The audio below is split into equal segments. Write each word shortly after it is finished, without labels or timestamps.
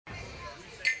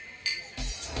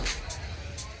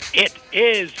It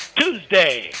is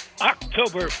Tuesday,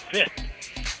 October 5th.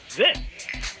 This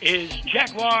is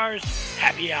Jaguars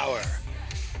Happy Hour.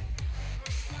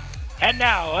 And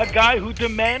now, a guy who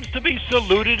demands to be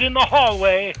saluted in the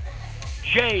hallway,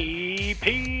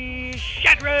 J.P.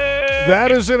 Shadrick.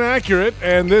 That is inaccurate,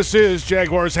 and this is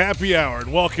Jaguars Happy Hour.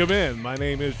 And welcome in. My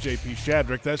name is J.P.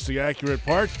 Shadrick. That's the accurate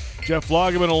part. Jeff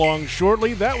Lageman along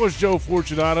shortly. That was Joe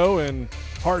Fortunato and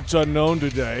Hearts Unknown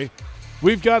today.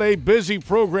 We've got a busy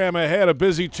program ahead, a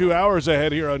busy 2 hours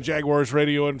ahead here on Jaguars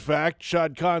Radio. In fact,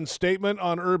 Shad Khan's statement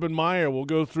on Urban Meyer. We'll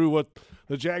go through what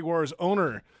the Jaguars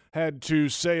owner had to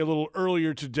say a little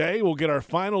earlier today. We'll get our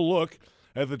final look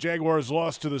at the Jaguars'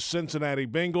 loss to the Cincinnati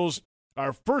Bengals.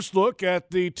 Our first look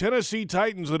at the Tennessee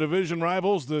Titans, the division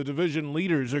rivals. The division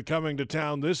leaders are coming to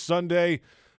town this Sunday.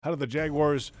 How do the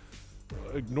Jaguars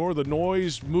ignore the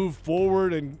noise, move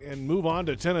forward, and move on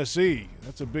to Tennessee?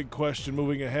 That's a big question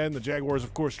moving ahead. And the Jaguars,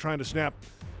 of course, trying to snap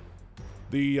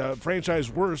the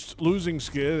franchise worst losing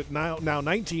skid, now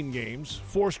 19 games,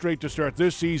 4 straight to start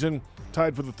this season,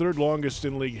 tied for the third longest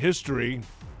in league history.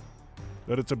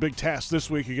 But it's a big task this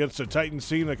week against a Titans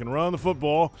team that can run the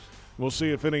football. We'll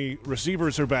see if any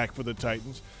receivers are back for the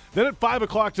Titans. Then at 5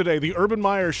 o'clock today, the Urban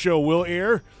Meyer Show will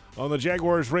air on the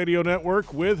Jaguars Radio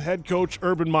Network with head coach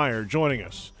Urban Meyer joining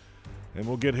us. And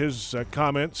we'll get his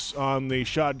comments on the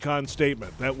Shad Khan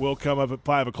statement. That will come up at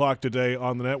 5 o'clock today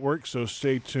on the network, so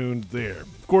stay tuned there.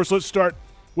 Of course, let's start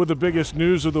with the biggest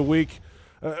news of the week.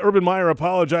 Urban Meyer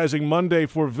apologizing Monday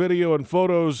for video and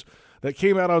photos that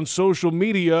came out on social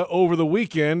media over the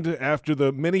weekend after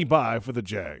the mini-bye for the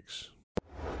Jags.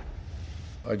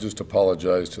 I just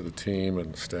apologize to the team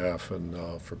and staff and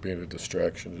for being a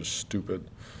distraction, just stupid.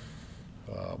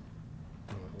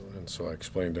 And so I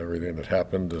explained everything that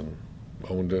happened and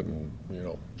owned it, and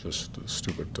just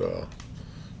stupid.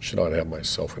 Should not have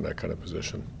myself in that kind of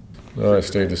position. No, I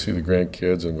stayed to see the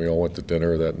grandkids, and we all went to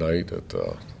dinner that night at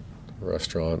a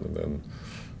restaurant, and then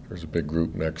there's a big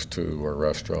group next to our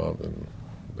restaurant, and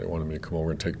they wanted me to come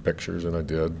over and take pictures, and I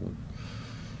did. And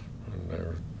they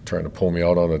were trying to pull me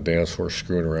out on the dance floor,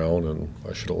 screwing around, and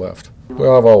I should have left.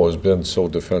 Well, I've always been so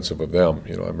defensive of them.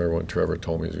 I remember when Trevor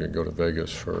told me he was going to go to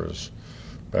Vegas for his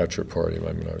bachelor party.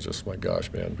 I mean, I was just, my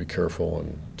gosh, man, be careful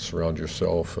and surround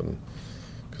yourself, and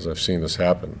because I've seen this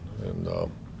happen, and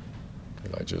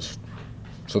I just,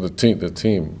 so the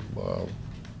team.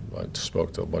 I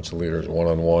spoke to a bunch of leaders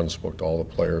one-on-one, spoke to all the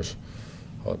players.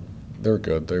 They're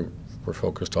good. They were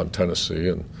focused on Tennessee,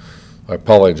 and I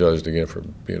apologized again for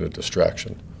being a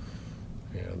distraction.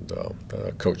 And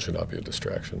a coach should not be a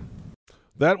distraction.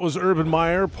 That was Urban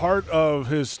Meyer, part of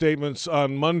his statements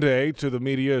on Monday to the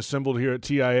media assembled here at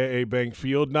TIAA Bank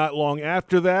Field. Not long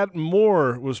after that,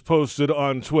 more was posted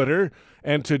on Twitter.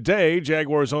 And today,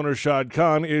 Jaguars owner Shad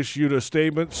Khan issued a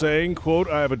statement saying, quote,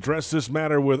 "I have addressed this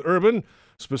matter with Urban.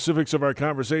 Specifics of our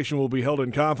conversation will be held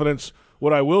in confidence.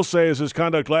 What I will say is his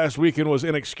conduct last weekend was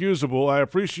inexcusable. I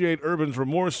appreciate Urban's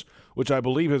remorse, which I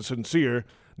believe is sincere.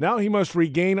 Now he must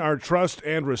regain our trust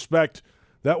and respect.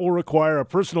 That will require a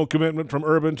personal commitment from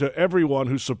Urban to everyone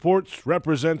who supports,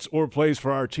 represents, or plays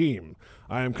for our team.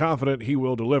 I am confident he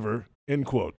will deliver," end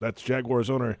quote. That's Jaguars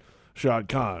owner Shad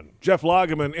Khan. Jeff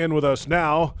Lageman in with us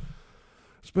now.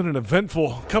 It's been an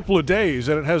eventful couple of days,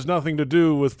 and it has nothing to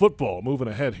do with football. Moving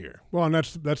ahead here. Well, and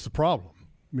that's the problem,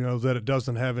 that it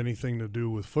doesn't have anything to do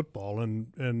with football.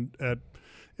 And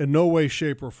in no way,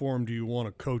 shape, or form do you want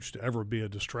a coach to ever be a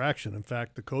distraction. In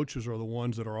fact, the coaches are the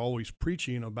ones that are always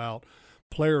preaching about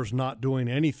players not doing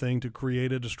anything to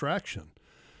create a distraction.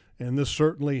 And this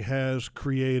certainly has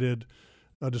created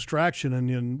a distraction.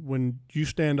 And when you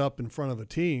stand up in front of a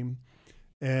team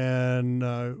and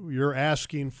you're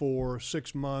asking for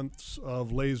 6 months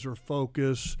of laser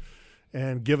focus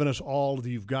and giving us all that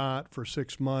you've got for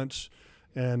 6 months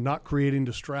and not creating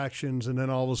distractions, and then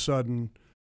all of a sudden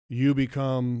you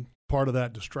become part of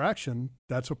that distraction,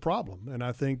 that's a problem. And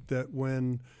I think that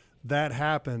when that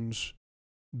happens,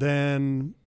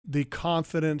 then the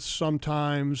confidence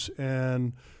sometimes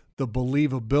and the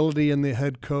believability in the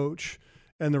head coach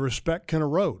and the respect can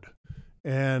erode.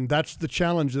 And that's the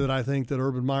challenge that I think that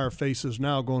Urban Meyer faces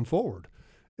now going forward,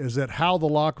 is that how the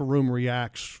locker room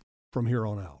reacts from here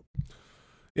on out.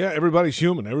 Yeah, everybody's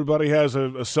human. Everybody has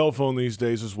a cell phone these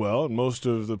days as well, and most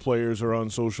of the players are on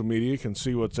social media, can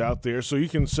see what's out there. So you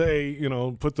can say,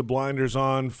 put the blinders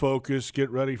on, focus, get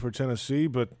ready for Tennessee,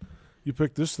 but you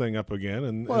pick this thing up again,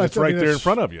 and it's right there in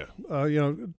front of you.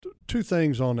 Two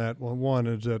things on that. One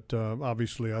is that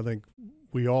obviously I think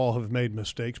we all have made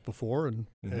mistakes before, and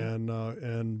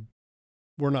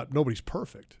nobody's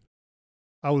perfect.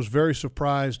 I was very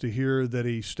surprised to hear that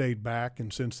he stayed back in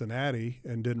Cincinnati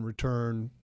and didn't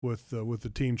return with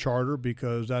the team charter,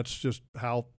 because that's just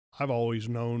how I've always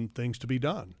known things to be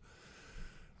done.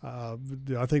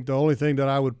 I think the only thing that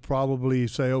I would probably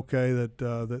say, okay,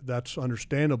 that's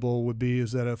understandable would be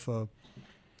is that if a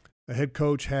head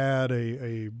coach had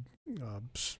a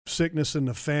sickness in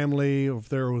the family, or if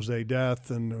there was a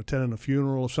death and attending a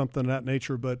funeral or something of that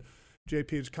nature. But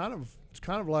JP, it's kind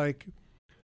of like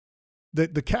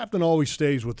the captain always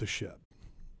stays with the ship,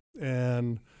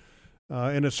 and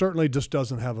it certainly just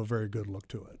doesn't have a very good look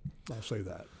to it. I'll say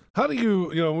that. How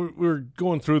do we're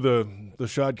going through the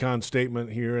Shad Khan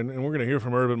statement here, and we're going to hear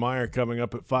from Urban Meyer coming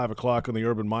up at 5 o'clock on the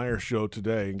Urban Meyer Show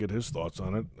today and get his thoughts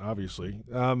on it, obviously.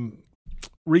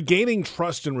 Regaining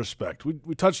trust and respect.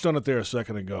 We touched on it there a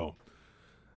second ago.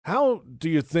 How do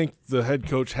you think the head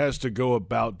coach has to go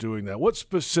about doing that? What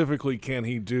specifically can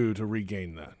he do to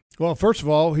regain that? Well, first of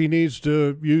all, he needs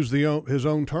to use his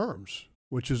own terms,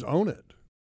 which is own it,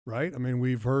 right? I mean,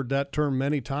 we've heard that term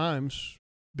many times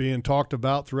being talked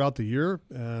about throughout the year,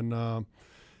 and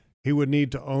he would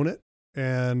need to own it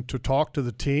and to talk to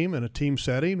the team in a team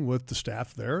setting with the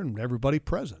staff there and everybody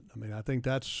present. I mean, I think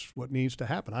that's what needs to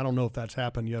happen. I don't know if that's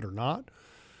happened yet or not,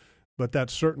 but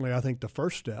that's certainly, I think, the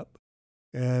first step,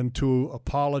 and to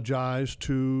apologize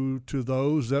to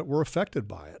those that were affected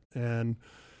by it. And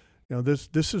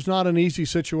this is not an easy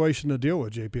situation to deal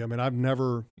with, JP. I mean, I've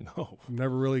never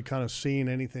really kind of seen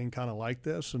anything kind of like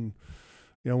this. And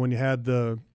when you had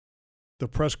the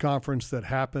press conference that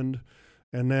happened,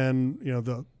 and then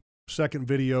the second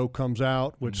video comes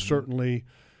out, which certainly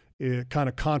it kind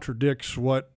of contradicts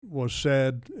what was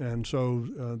said, and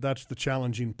so that's the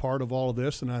challenging part of all of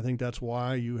this. And I think that's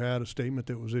why you had a statement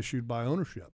that was issued by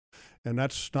ownership, and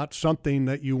that's not something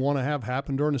that you want to have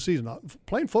happen during the season.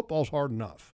 Playing football is hard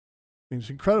enough. I mean, it's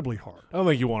incredibly hard. I don't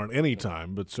think you want it any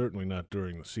time, but certainly not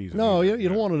during the season. No, you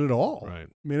don't want it at all. Right.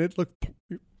 I mean,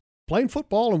 playing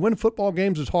football and winning football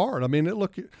games is hard. I mean,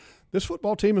 this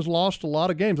football team has lost a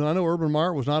lot of games, and I know Urban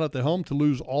Meyer was not at the helm to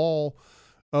lose all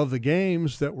of the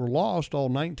games that were lost, all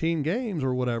 19 games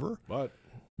or whatever. But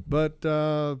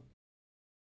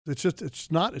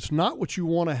it's not what you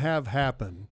want to have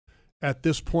happen at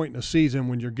this point in the season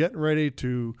when you're getting ready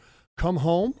to come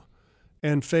home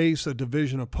and face a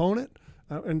division opponent,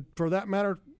 and for that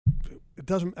matter,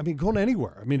 going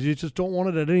anywhere. I mean, you just don't want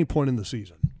it at any point in the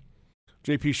season.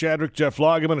 JP Shadrick, Jeff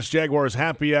Lageman, it's Jaguars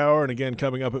Happy Hour, and again,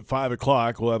 coming up at 5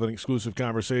 o'clock, we'll have an exclusive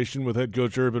conversation with head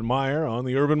coach Urban Meyer on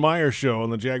the Urban Meyer Show on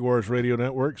the Jaguars Radio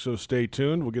Network, so stay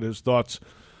tuned. We'll get his thoughts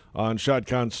on Shad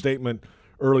Khan's statement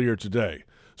earlier today.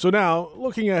 So now,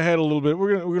 looking ahead a little bit,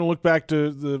 we're gonna look back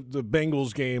to the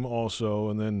Bengals game also,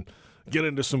 and then get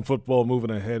into some football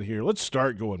moving ahead here. Let's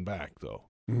start going back, though.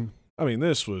 Mm-hmm. I mean,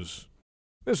 this was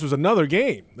another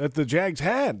game that the Jags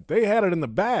had. They had it in the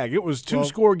bag. It was a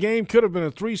 2-score game, could have been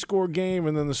a 3-score game,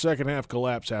 and then the second half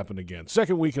collapse happened again.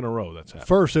 Second week in a row that's happened.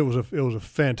 First, it was a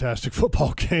fantastic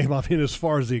football game. I mean, as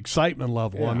far as the excitement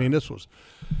level, I mean, this was,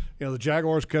 the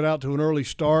Jaguars cut out to an early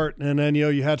start, and then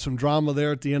you had some drama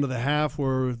there at the end of the half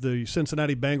where the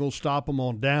Cincinnati Bengals stop them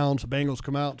on downs. The Bengals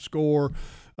come out and score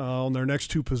on their next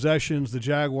 2 possessions. The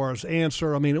Jaguars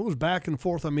answer. I mean, it was back and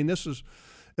forth. I mean, this is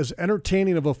as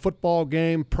entertaining of a football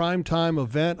game, primetime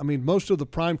event. I mean, most of the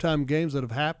primetime games that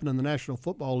have happened in the National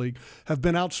Football League have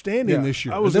been outstanding this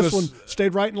year. This one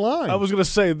stayed right in line. I was going to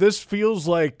say, this feels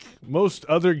like most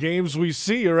other games we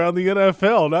see around the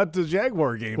NFL, not the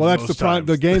Jaguar games. Well, that's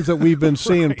the games that we've been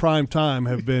seeing primetime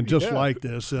have been just like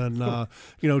this. And,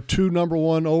 2 number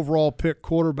 1 overall pick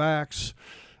quarterbacks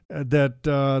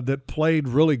that played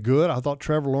really good. I thought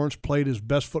Trevor Lawrence played his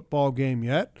best football game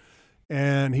yet.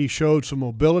 And he showed some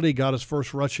mobility, got his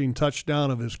first rushing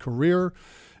touchdown of his career,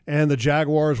 and the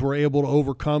Jaguars were able to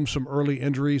overcome some early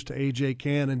injuries to A.J.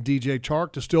 Cann and D.J.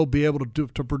 Chark to still be able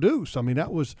to produce. I mean,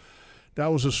 that was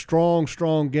a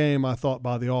strong game, I thought,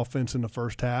 by the offense in the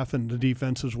first half and the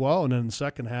defense as well. And then in the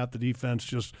second half, the defense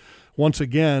just, once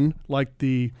again, like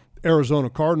the Arizona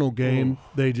Cardinal game,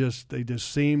 they just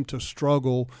seemed to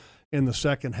struggle in the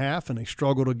second half, and they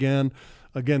struggled again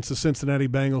against the Cincinnati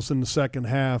Bengals in the second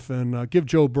half. And give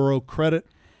Joe Burrow credit.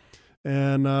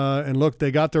 And look,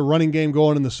 they got their running game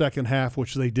going in the second half,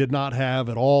 which they did not have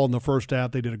at all in the first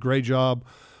half. They did a great job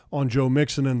on Joe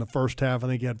Mixon in the first half. I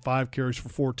think he had 5 carries for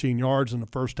 14 yards in the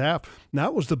first half. And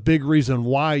that was the big reason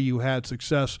why you had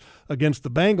success against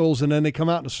the Bengals. And then they come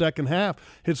out in the second half,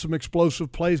 hit some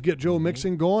explosive plays, get Joe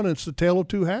Mixon going, and it's the tale of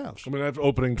 2 halves. I mean, that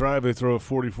opening drive, they throw a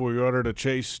 44-yarder to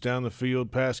Chase down the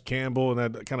field past Campbell,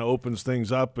 and that kind of opens things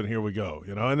up, and here we go.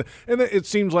 And it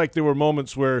seems like there were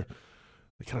moments where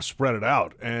they kind of spread it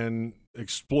out and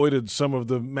exploited some of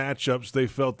the matchups they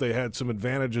felt they had some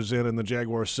advantages in the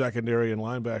Jaguars secondary and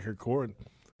linebacker core.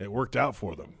 it worked out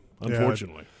for them,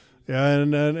 unfortunately. Yeah,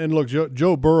 and look,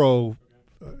 Joe Burrow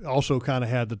also kind of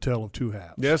had the tale of two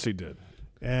halves. Yes, he did.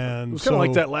 And it was kind of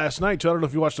like that last night, too. I don't know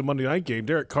if you watched the Monday night game.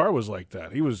 Derek Carr was like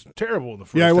that. He was terrible in the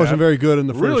first half. Yeah, he wasn't very good in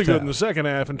the first half. Really good in the second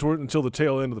half until the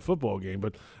tail end of the football game,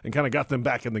 and kind of got them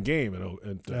back in the game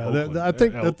I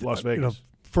think Las Vegas.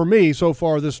 For me, so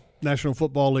far, this National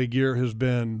Football League year has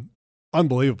been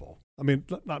unbelievable. I mean,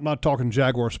 not talking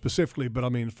Jaguars specifically, but I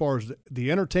mean, as far as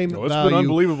the entertainment value, it's been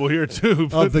unbelievable here too.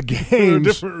 Of the games, for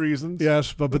different reasons.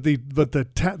 Yes, but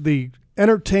the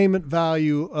entertainment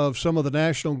value of some of the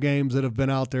national games that have been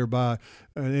out there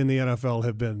in the NFL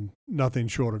have been nothing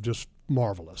short of just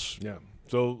marvelous. Yeah.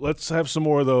 So let's have some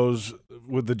more of those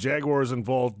with the Jaguars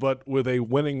involved, but with a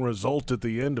winning result at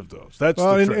the end of those. That's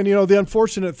the trick. And the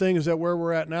unfortunate thing is that where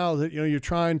we're at now, that you're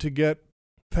trying to get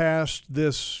past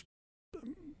this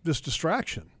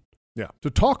distraction. Yeah. To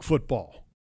talk football.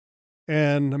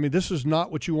 And I mean, this is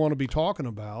not what you want to be talking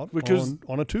about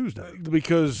on a Tuesday.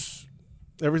 Because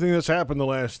everything that's happened the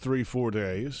last 3-4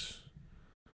 days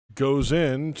goes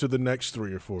into the next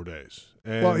 3 or 4 days.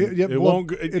 And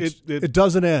it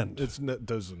doesn't end. It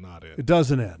does not end. It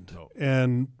doesn't end. No.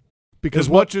 And because as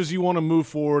much as you want to move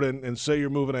forward and say you're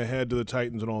moving ahead to the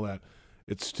Titans and all that,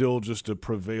 it's still just a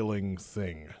prevailing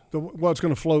thing. It's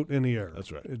going to float in the air.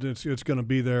 That's right. It's going to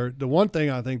be there. The one thing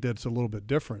I think that's a little bit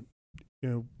different,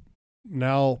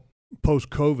 now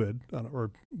post-COVID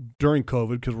or during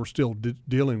COVID, because we're still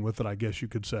dealing with it, I guess you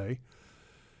could say,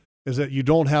 is that you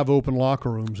don't have open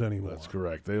locker rooms anymore. That's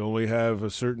correct. They only have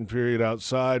a certain period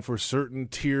outside for certain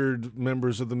tiered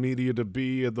members of the media to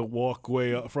be at the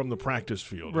walkway from the practice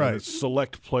field. Right. It's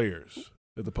select players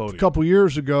at the podium. A couple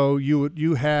years ago, the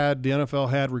NFL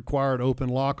had required open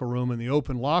locker room, and the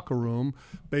open locker room,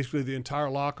 basically the entire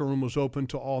locker room was open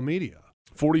to all media.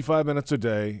 45 minutes a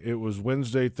day. It was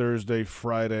Wednesday, Thursday,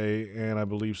 Friday, and I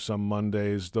believe some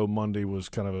Mondays, though Monday was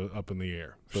kind of up in the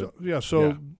air. So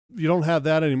you don't have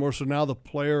that anymore. So now the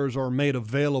players are made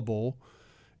available,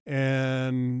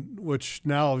 and which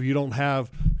now you don't have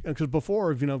 – because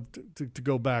before, to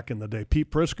go back in the day,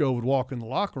 Pete Prisco would walk in the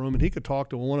locker room, and he could talk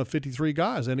to one of 53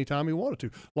 guys anytime he wanted to,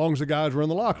 as long as the guys were in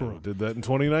the locker room. Did that in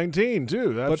 2019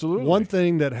 too, absolutely. But one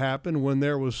thing that happened when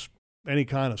there was – any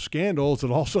kind of scandal, is that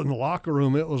all of a sudden in the locker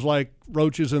room it was like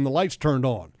roaches and the lights turned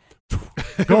on.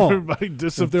 Gone. Everybody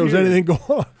disappeared. If there was anything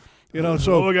going on.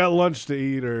 So we got lunch to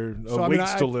eat or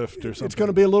weights to lift or something. It's going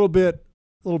to be a little bit,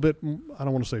 I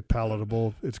don't want to say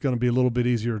palatable. It's going to be a little bit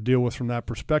easier to deal with from that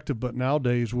perspective. But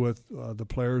nowadays with the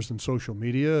players and social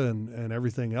media and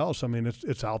everything else, I mean,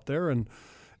 it's out there and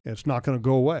it's not going to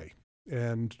go away.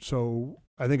 And so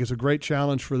I think it's a great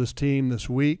challenge for this team this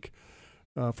week.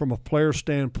 From a player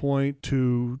standpoint,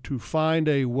 to find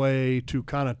a way to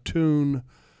kind of tune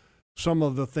some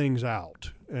of the things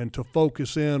out and to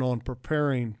focus in on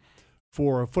preparing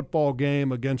for a football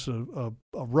game against a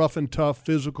rough and tough,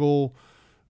 physical,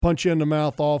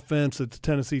 punch-in-the-mouth offense that the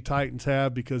Tennessee Titans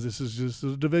have, because this is just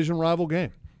a division rival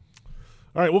game.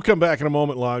 All right, we'll come back in a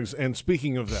moment, Logs. And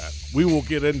speaking of that, we will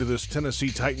get into this Tennessee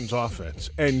Titans offense.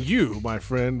 And you, my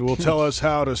friend, will tell us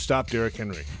how to stop Derrick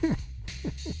Henry.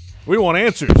 We want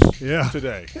answers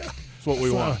today. That's what we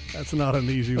want. That's not an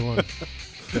easy one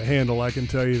to handle, I can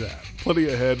tell you that. Plenty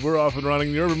ahead. We're off and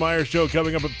running. The Urban Meyer Show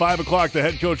coming up at 5 o'clock. The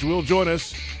head coach will join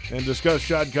us and discuss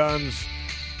Shad Khan's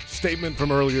statement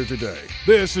from earlier today.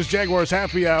 This is Jaguars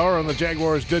Happy Hour on the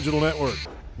Jaguars Digital Network.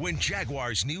 When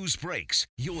Jaguars news breaks,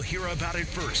 you'll hear about it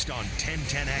first on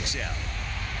 1010XL,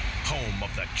 home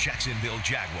of the Jacksonville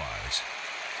Jaguars.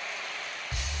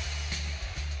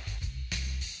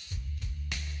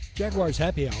 Jaguars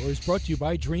Happy Hour is brought to you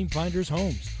by Dreamfinders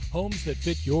Homes, homes that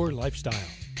fit your lifestyle.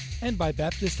 And by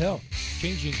Baptist Health,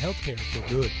 changing healthcare for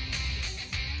good.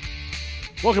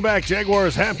 Welcome back,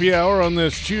 Jaguars Happy Hour on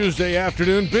this Tuesday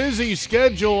afternoon. Busy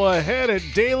schedule ahead at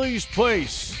Daly's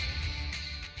Place.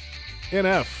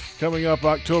 NF coming up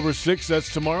October 6th.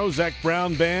 That's tomorrow. Zach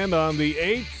Brown Band on the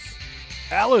 8th.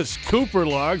 Alice Cooper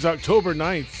Logs October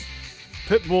 9th.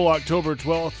 Pitbull October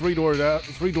 12th.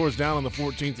 Three doors down on the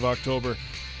 14th of October.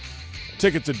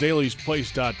 Tickets at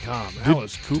dailysplace.com.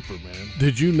 Alice Cooper, man.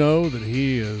 Did you know that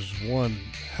he is one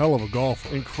hell of a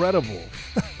golfer? Incredible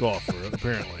golfer,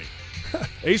 apparently.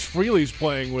 Ace Frehley's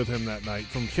playing with him that night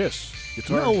from KISS.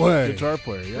 No way. Guitar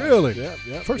player, yeah. Really?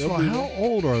 Yeah. First of all, how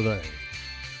old are they?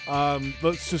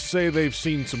 Let's just say they've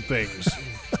seen some things.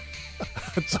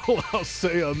 That's all I'll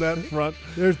say on that front.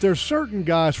 There's certain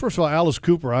guys. First of all, Alice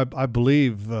Cooper, I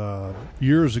believe,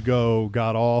 years ago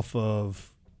got off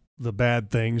of the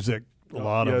bad things that a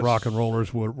lot of rock and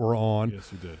rollers were on. Yes,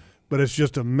 he did. But it's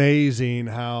just amazing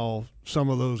how some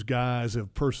of those guys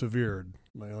have persevered.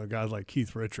 guys like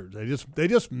Keith Richards. They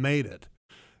just made it.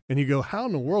 And you go, how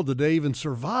in the world did they even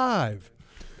survive?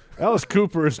 Alice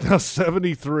Cooper is now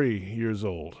 73 years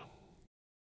old.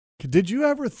 Did you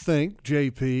ever think,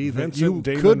 JP, that you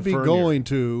Damon could be Fernier. going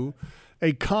to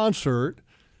a concert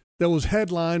that was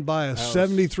headlined by a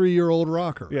 73-year-old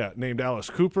rocker? Yeah, named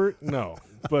Alice Cooper? No.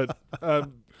 But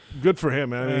good for him,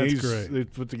 man. I mean, That's great. They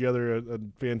put together a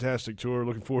fantastic tour.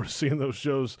 Looking forward to seeing those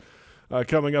shows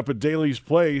coming up at Daly's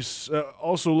Place.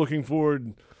 Also looking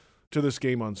forward to this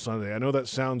game on Sunday. I know that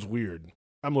sounds weird.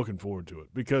 I'm looking forward to it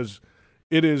because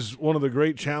it is one of the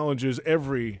great challenges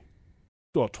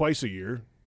twice a year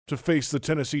to face the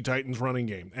Tennessee Titans running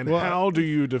game. And how do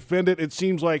you defend it? It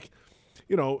seems like,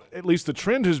 at least the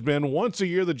trend has been once a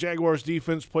year the Jaguars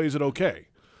defense plays it okay.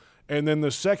 And then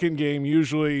the second game,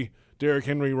 usually Derrick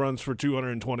Henry runs for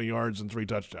 220 yards and 3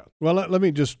 touchdowns. Well, let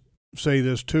me just say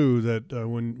this, too, that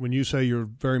when you say you're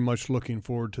very much looking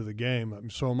forward to the game,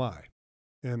 so am I.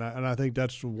 And I think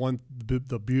that's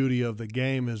the beauty of the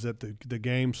game is that the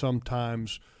game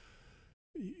sometimes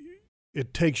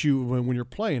it takes you when you're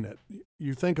playing it.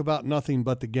 You think about nothing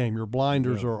but the game. Your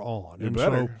blinders are on. You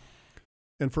better.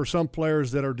 And for some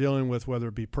players that are dealing with whether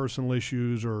it be personal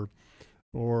issues or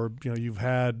you've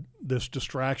had this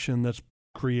distraction that's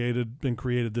been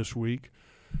created this week.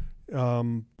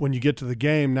 When you get to the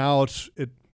game, now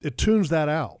it tunes that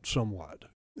out somewhat.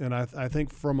 And I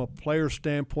think from a player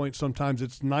standpoint, sometimes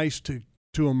it's nice to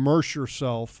immerse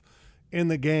yourself in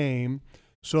the game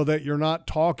so that you're not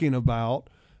talking about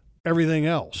everything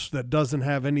else that doesn't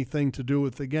have anything to do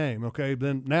with the game. Okay,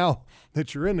 then now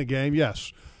that you're in the game,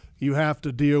 yes, you have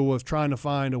to deal with trying to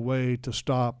find a way to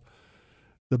stop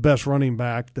the best running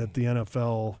back that the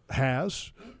NFL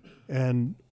has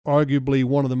and arguably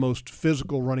one of the most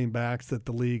physical running backs that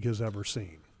the league has ever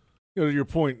seen. To your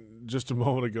point just a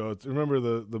moment ago, remember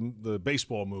the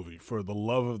baseball movie For the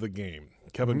Love of the Game.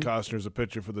 Kevin Costner's a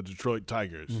pitcher for the Detroit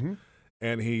Tigers. Mm-hmm.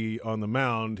 And he, on the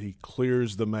mound, he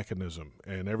clears the mechanism,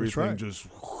 and everything just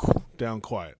down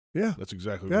quiet. Yeah, that's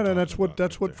exactly. And that's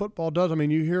what football does. I mean,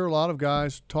 you hear a lot of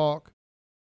guys talk,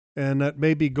 and that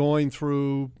may be going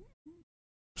through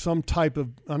some type of.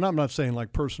 I'm not saying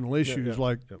like personal issues,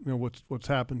 what's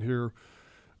happened here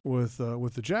with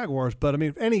the Jaguars, but I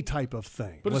mean any type of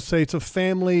thing. But let's say it's a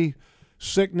family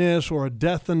sickness or a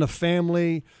death in the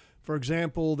family. For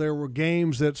example, there were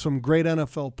games that some great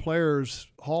NFL players,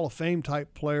 Hall of Fame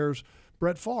type players,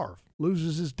 Brett Favre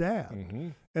loses his dad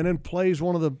and then plays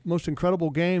one of the most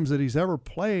incredible games that he's ever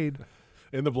played.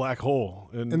 In the black hole.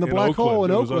 In the black hole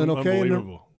in Oakland, okay?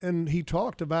 Unbelievable. And he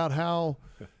talked about how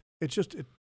it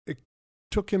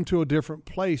took him to a different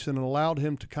place and it allowed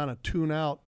him to kind of tune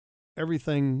out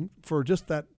everything for just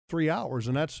that 3 hours.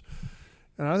 And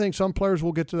I think some players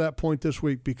will get to that point this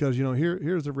week because,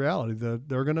 here's the reality.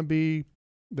 There's going to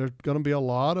be a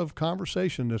lot of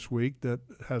conversation this week that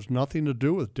has nothing to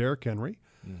do with Derrick Henry,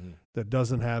 that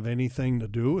doesn't have anything to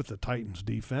do with the Titans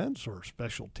defense or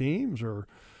special teams or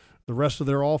the rest of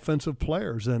their offensive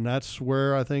players. And that's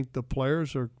where I think the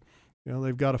players are,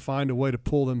 they've got to find a way to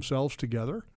pull themselves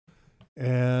together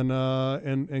and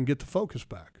get the focus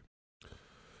back.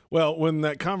 Well, when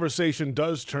that conversation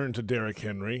does turn to Derrick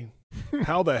Henry,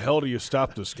 how the hell do you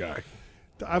stop this guy?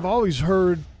 I've always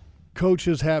heard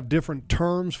coaches have different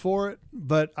terms for it,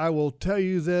 but I will tell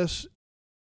you this,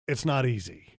 it's not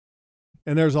easy.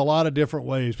 And there's a lot of different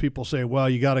ways. People say, well,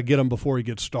 you got to get him before he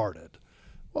gets started.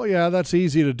 Well, yeah, that's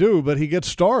easy to do, but he gets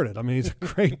started. I mean, he's a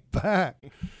great back.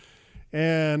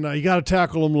 And you got to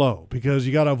tackle him low because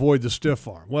you got to avoid the stiff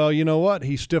arm. Well, you know what?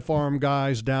 He stiff arm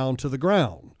guys down to the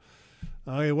ground.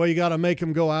 Well, you got to make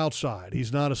him go outside.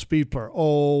 He's not a speed player.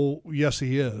 Oh, yes,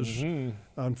 he is.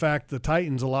 Mm-hmm. In fact, the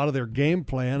Titans, a lot of their game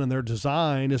plan and their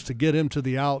design is to get him to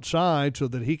the outside so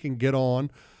that he can get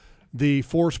on the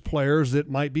force players that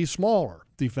might be smaller,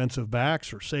 defensive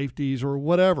backs or safeties or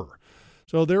whatever.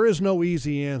 So there is no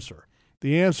easy answer.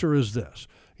 The answer is this.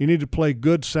 You need to play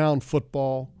good, sound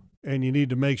football, and you need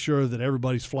to make sure that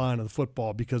everybody's flying to the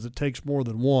football because it takes more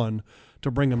than one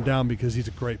to bring him down because he's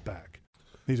a great back.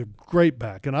 He's a great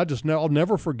back. And I'll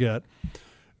never forget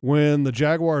when the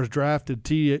Jaguars drafted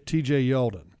T.J.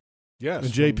 Yeldon. Yes.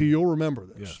 And, JP, you'll remember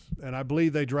this. Yes. And I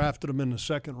believe they drafted him in the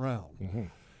second round. Mm-hmm.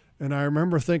 And I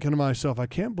remember thinking to myself, I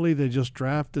can't believe they just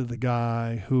drafted the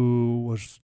guy who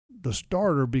was the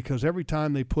starter because every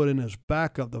time they put in his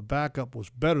backup, the backup was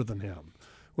better than him,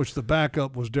 which the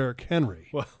backup was Derrick Henry.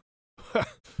 Well,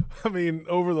 I mean,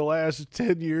 over the last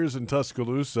 10 years in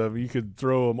Tuscaloosa, you could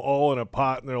throw them all in a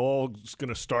pot and they're all just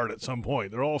going to start at some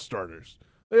point. They're all starters.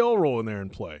 They all roll in there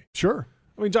and play. Sure.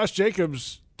 I mean, Josh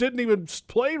Jacobs didn't even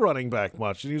play running back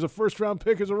much, and he was a first-round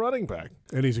pick as a running back.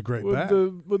 And he's a great back.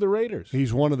 With the Raiders.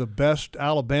 He's one of the best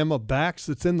Alabama backs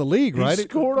that's in the league, right? He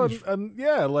scored on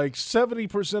like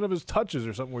 70% of his touches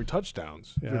or something were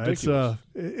touchdowns. Yeah, ridiculous.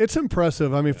 It's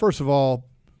impressive. I mean, first of all,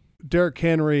 Derrick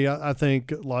Henry, I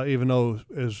think, even though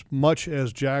as much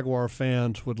as Jaguar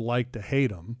fans would like to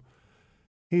hate him,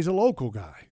 he's a local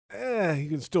guy. You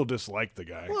can still dislike the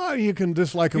guy. Well, you can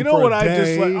dislike him You know for what a I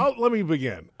day. dislike? Let me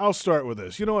begin. I'll start with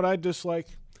this. You know what I dislike?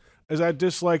 I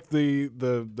dislike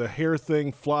the hair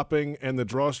thing flopping and the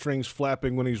drawstrings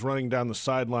flapping when he's running down the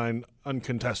sideline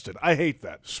uncontested. I hate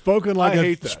that. Spoken like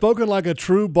I a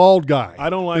true bald guy. I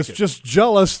don't like it's it. just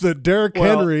jealous that Derrick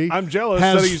Henry I'm jealous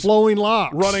has that he's flowing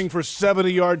locks. running for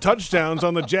 70-yard touchdowns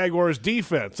on the Jaguars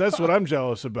defense. That's what I'm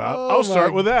jealous about. Oh, I'll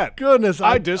start my with that. goodness,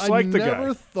 I dislike the guy. I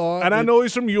never thought and I that- know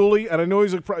he's from Yulee, and I know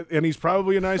he's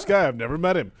probably a nice guy. I've never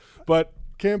met him, but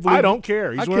Can't believe, I don't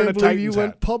care. He's I wearing can't a believe Titans you hat.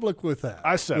 went public with that.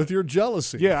 I said with it. your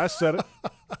jealousy. Yeah, I said it.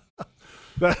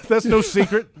 That's no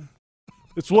secret.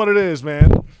 It's what it is,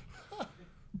 man.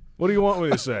 What do you want me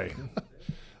to say?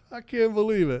 I can't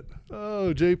believe it.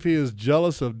 Oh, JP is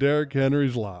jealous of Derrick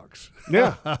Henry's locks.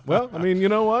 Yeah. Well, I mean, you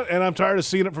know what? And I'm tired of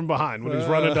seeing it from behind when he's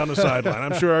running down the sideline.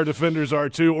 I'm sure our defenders are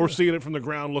too, or seeing it from the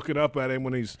ground looking up at him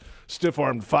when he's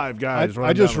stiff-armed 5 guys running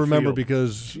I just down the remember field.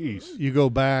 because Jeez. you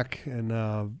go back and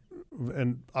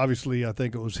obviously I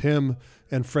think it was him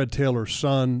and Fred Taylor's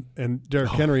son and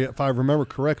Derrick Henry. If I remember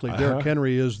correctly, Derrick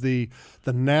Henry is the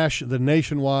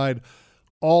nationwide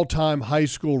all-time high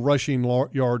school rushing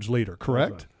yards leader.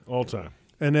 Correct? All time.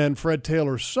 And then Fred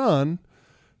Taylor's son,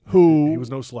 who He was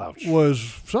no slouch.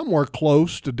 was somewhere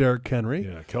close to Derrick Henry.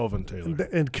 Yeah, Kelvin Taylor.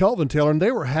 And Kelvin Taylor, and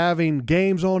they were having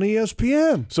games on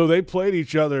ESPN. So they played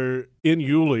each other in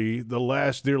Yulee their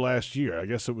last year. I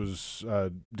guess it was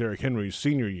Derrick Henry's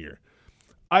senior year.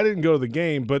 I didn't go to the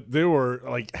game, but there were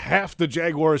like half the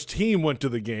Jaguars team went to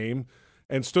the game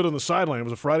and stood on the sideline. It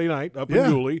was a Friday night up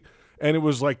in Yulee, and it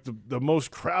was like the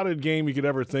most crowded game you could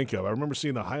ever think of. I remember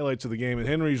seeing the highlights of the game, and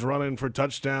Henry's running for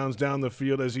touchdowns down the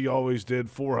field as he always did,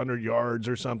 400 yards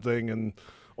or something, and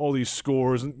all these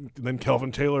scores. And then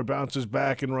Kelvin Taylor bounces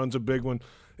back and runs a big one.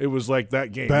 It was like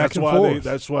that game. Back and forth.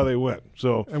 That's why they went.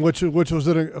 So, And which was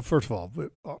it? First of all,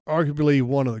 arguably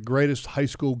one of the greatest high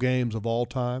school games of all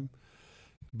time,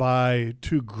 by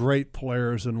two great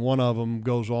players, and one of them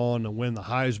goes on to win the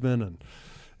Heisman and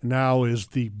now is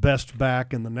the best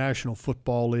back in the National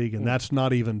Football League, and that's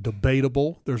not even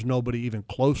debatable. There's nobody even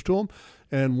close to him.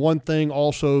 And one thing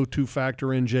also to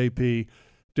factor in, JP,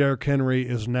 Derrick Henry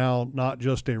is now not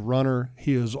just a runner,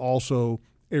 he is also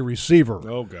a receiver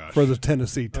for the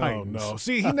Tennessee Titans. Oh, no.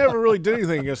 See, he never really did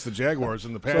anything against the Jaguars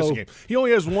in the passing game. He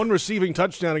only has one receiving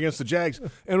touchdown against the Jags,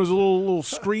 and it was a little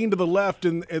screen to the left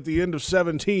at the end of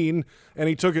 17, and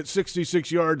he took it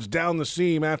 66 yards down the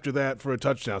seam after that for a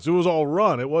touchdown. So it was all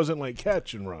run. It wasn't like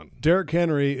catch and run. Derrick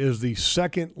Henry is the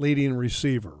second leading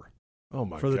receiver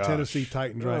for the Tennessee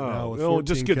Titans right now with 14 it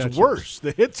just gets catches. worse.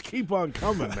 The hits keep on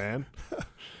coming, man.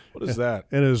 What is that?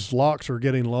 And his locks are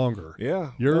getting longer.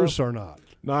 Yeah. Yours are not.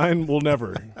 9 will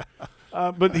never.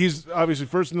 But he's obviously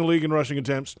first in the league in rushing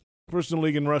attempts, first in the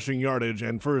league in rushing yardage,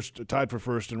 and tied for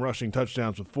first in rushing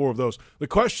touchdowns with 4 of those. The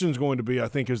question is going to be, I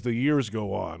think, as the years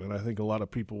go on, and I think a lot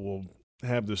of people will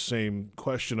have the same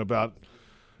question about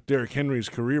Derrick Henry's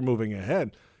career moving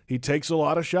ahead. He takes a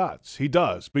lot of shots. He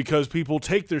does, because people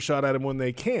take their shot at him when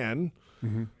they can.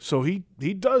 Mm-hmm. So he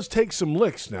does take some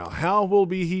licks now. How will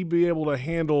he be able to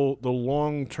handle the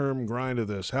long-term grind of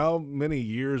this? How many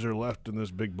years are left in this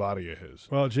big body of his?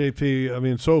 Well, JP, I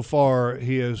mean, so far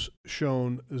he has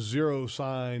shown 0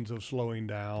 signs of slowing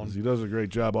down. He does a great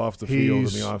job off the field in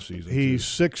the offseason. He's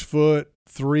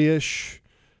 6'3"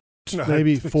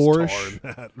 maybe 4-ish.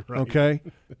 Right. Okay,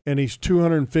 and he's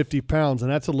 250 pounds,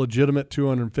 and that's a legitimate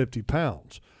 250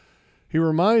 pounds. He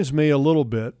reminds me a little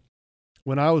bit.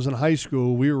 When I was in high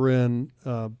school, we were in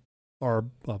our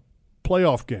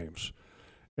playoff games,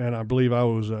 and I believe I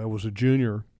was a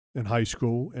junior in high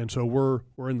school, and so we're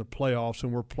in the playoffs,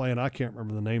 and we're playing. I can't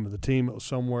remember the name of the team. It was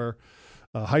somewhere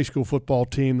a high school football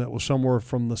team that was somewhere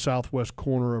from the southwest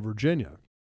corner of Virginia,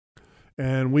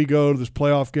 and we go to this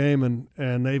playoff game,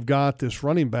 and they've got this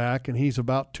running back, and he's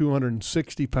about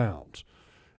 260 pounds,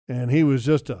 and he was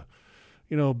just a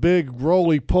big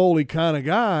roly-poly kind of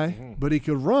guy, but he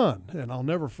could run. And I'll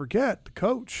never forget the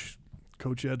coach,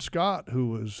 Coach Ed Scott, who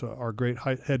was our great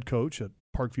head coach at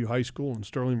Parkview High School in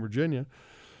Sterling, Virginia.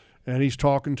 And he's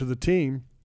talking to the team,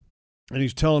 and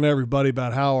he's telling everybody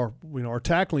about how our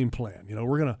tackling plan.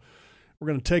 We're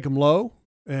gonna take them low,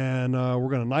 and we're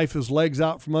going to knife his legs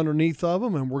out from underneath of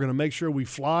him, and we're going to make sure we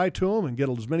fly to him and get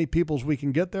as many people as we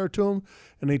can get there to him.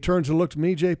 And he turns and looks at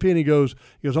me, JP, and he goes,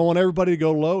 I want everybody to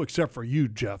go low except for you,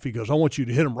 Jeff. He goes, I want you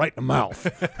to hit him right in the mouth.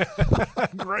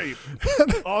 Great.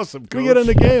 Awesome, Coach. We get in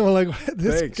the game, I'm like,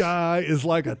 this Thanks. guy is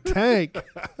like a tank.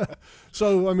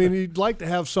 So, I mean, you'd like to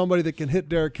have somebody that can hit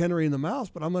Derrick Henry in the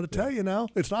mouth, but I'm going to tell you now,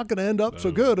 it's not going to end up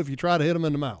so good if you try to hit him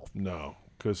in the mouth. No,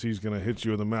 because he's going to hit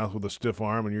you in the mouth with a stiff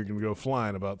arm, and you're going to go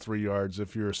flying about 3 yards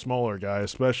if you're a smaller guy,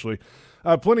 especially.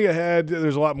 Plenty ahead.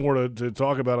 There's a lot more to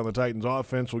talk about on the Titans'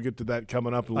 offense. We'll get to that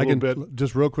coming up a little bit.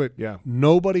 Just real quick. Yeah.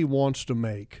 Nobody wants to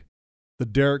make the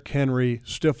Derrick Henry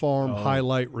stiff arm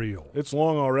highlight reel. It's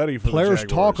long already for Players the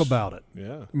Jaguars. talk about it.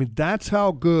 Yeah. I mean, that's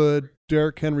how good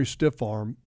Derrick Henry stiff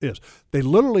arm is. They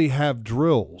literally have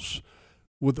drills.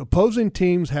 With opposing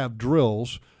teams have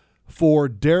drills for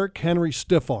Derrick Henry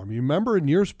stiff arm. You remember in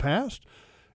years past?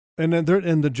 And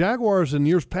the Jaguars in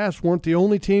years past weren't the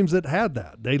only teams that had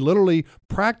that. They literally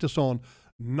practice on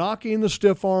knocking the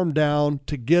stiff arm down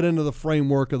to get into the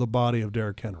framework of the body of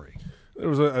Derrick Henry. There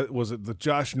was it the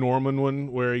Josh Norman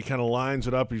one where he kind of lines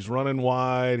it up. He's running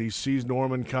wide. He sees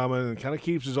Norman coming and kind of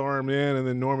keeps his arm in, and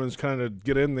then Norman's kind of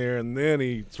get in there, and then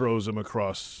he throws him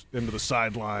across into the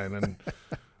sideline, and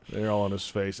they're all on his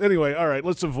face. Anyway, all right,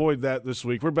 let's avoid that this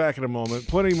week. We're back in a moment.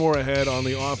 Plenty more ahead on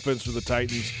the offense for the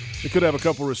Titans. They could have a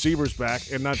couple receivers back,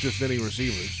 and not just any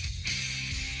receivers.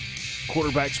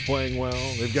 Quarterbacks playing well.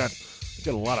 They've got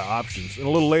a lot of options. And a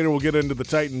little later, we'll get into the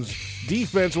Titans'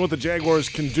 defense and what the Jaguars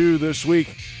can do this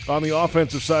week on the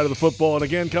offensive side of the football. And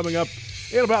again, coming up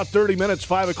in about 30 minutes,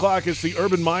 5 o'clock, it's the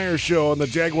Urban Meyer Show on the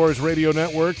Jaguars Radio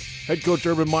Network. Head coach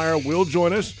Urban Meyer will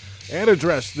join us and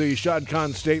address the Shad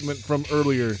Khan statement from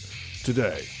earlier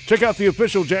today. Check out the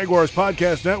official Jaguars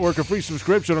Podcast Network, a free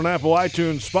subscription on Apple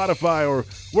iTunes, Spotify, or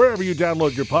wherever you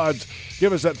download your pods.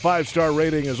 Give us that 5-star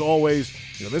rating as always.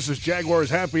 This is Jaguars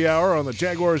Happy Hour on the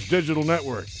Jaguars Digital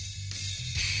Network.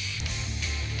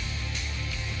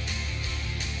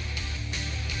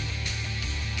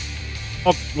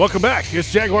 Oh, welcome back.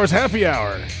 It's Jaguars Happy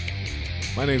Hour.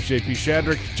 My name's JP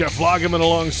Shadrick. Jeff Lageman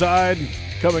alongside.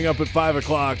 Coming up at 5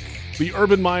 o'clock, the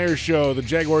Urban Meyer Show. The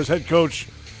Jaguars head coach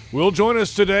will join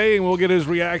us today, and we'll get his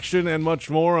reaction and much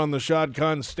more on the Shad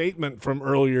Khan statement from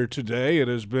earlier today. It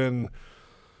has been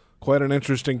quite an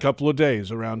interesting couple of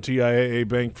days around TIAA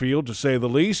Bank Field, to say the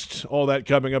least. All that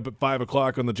coming up at 5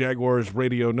 o'clock on the Jaguars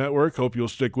Radio Network. Hope you'll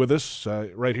stick with us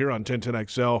right here on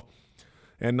 1010XL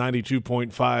and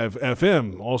 92.5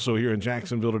 FM. Also here in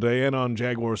Jacksonville today and on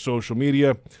Jaguars social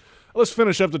media. Let's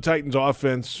finish up the Titans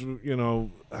offense.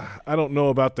 I don't know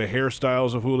about the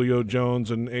hairstyles of Julio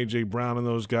Jones and A.J. Brown and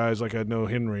those guys like I know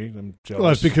Henry. I'm jealous. Well,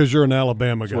 that's because you're an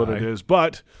Alabama guy. That's what it is.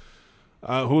 But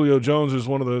Julio Jones is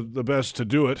one of the best to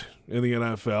do it in the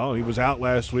NFL. He was out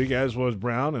last week, as was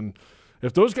Brown. And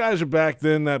if those guys are back,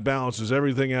 then that balances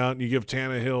everything out, and you give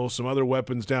Tannehill some other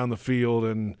weapons down the field,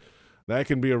 and that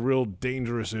can be a real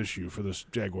dangerous issue for this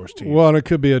Jaguars team. Well, and it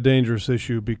could be a dangerous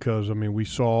issue because, we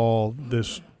saw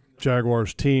this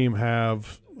Jaguars team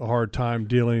have a hard time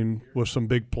dealing with some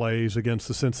big plays against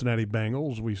the Cincinnati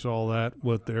Bengals. We saw that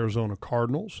with the Arizona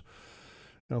Cardinals.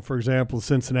 Now, for example, the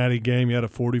Cincinnati game, you had a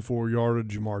 44-yarder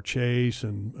Jamar Chase,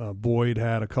 and Boyd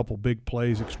had a couple big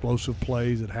plays, explosive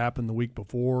plays that happened the week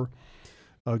before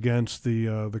against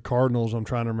the Cardinals. I'm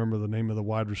trying to remember the name of the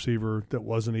wide receiver that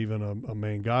wasn't even a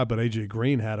main guy, but A.J.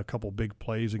 Green had a couple big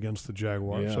plays against the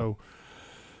Jaguars. Yeah. So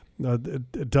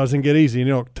it doesn't get easy.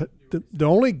 The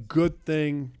only good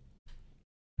thing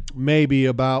maybe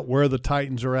about where the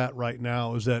Titans are at right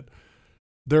now is that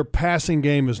their passing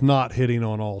game is not hitting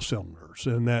on all cylinders,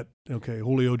 and that,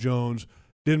 Julio Jones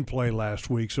didn't play last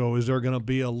week, so is there going to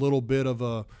be a little bit of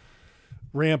a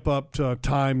ramp-up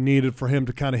time needed for him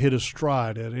to kind of hit his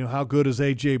stride? How good is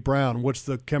A.J. Brown? What's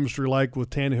the chemistry like with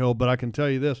Tannehill? But I can tell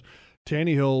you this,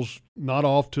 Tannehill's not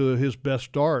off to his best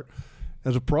start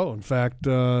as a pro. In fact,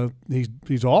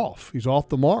 he's off. He's off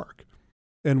the mark.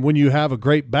 And when you have a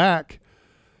great back,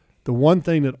 the one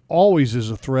thing that always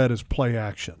is a threat is play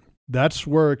action. That's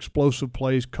where explosive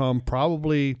plays come.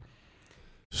 Probably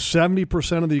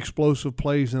 70% of the explosive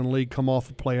plays in the league come off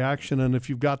of play action. And if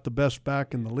you've got the best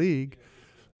back in the league,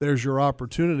 there's your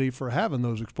opportunity for having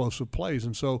those explosive plays.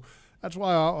 And so that's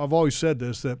why I've always said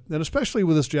this, and especially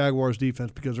with this Jaguars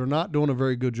defense, because they're not doing a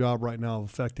very good job right now of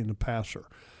affecting the passer.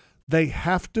 They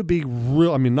have to be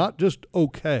real, not just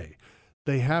okay.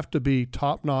 They have to be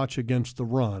top-notch against the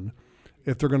run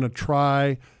if they're going to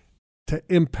try to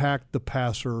impact the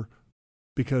passer,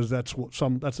 because that's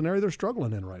an area they're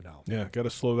struggling in right now. Yeah, got to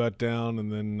slow that down,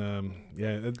 and then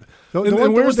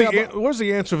Where's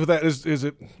the answer for that? Is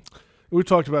We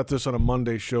talked about this on a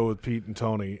Monday show with Pete and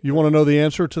Tony. You want to know the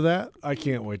answer to that? I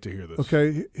can't wait to hear this.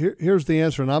 Okay, here's the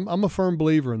answer, and I'm a firm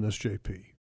believer in this, JP.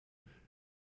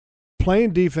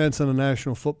 Playing defense in the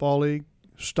National Football League,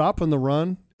 stopping the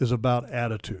run is about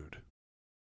attitude.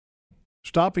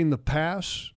 Stopping the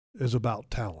pass is about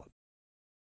talent.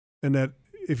 And that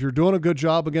if you're doing a good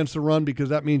job against the run, because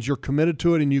that means you're committed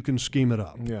to it and you can scheme it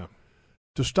up. Yeah.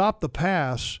 To stop the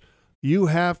pass, you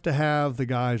have to have the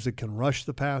guys that can rush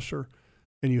the passer,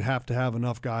 and you have to have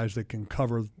enough guys that can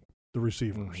cover the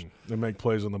receivers. Mm-hmm. They make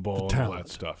plays on the ball and all that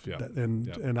stuff. Yeah.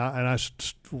 And I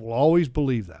will always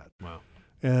believe that. Wow.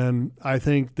 And I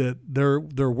think that they're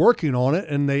working on it,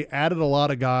 and they added a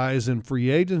lot of guys in free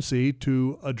agency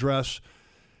to address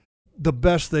the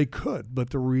best they could.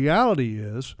 But the reality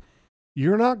is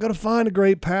you're not going to find a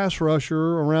great pass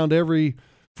rusher around every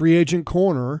free agent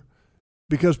corner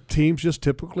because teams just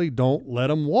typically don't let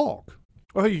them walk.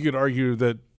 I think you could argue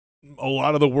that a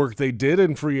lot of the work they did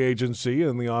in free agency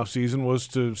in the offseason was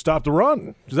to stop the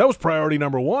run, because that was priority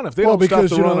number one. If they don't stop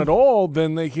the run at all,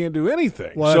 then they can't do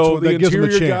anything. Well, so the gives them a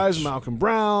interior chance. guys, Malcolm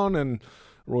Brown and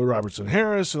Roy Robertson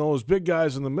Harris and all those big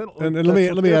guys in the middle. And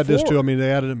let me add this too. I mean,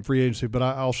 they added him in free agency, but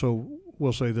I also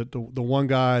will say that the one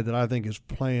guy that I think is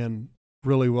playing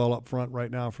really well up front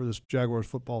right now for this Jaguars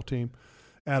football team,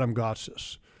 Adam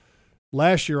Gotsis.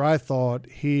 Last year, I thought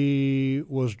he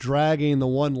was dragging the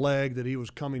one leg that he was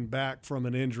coming back from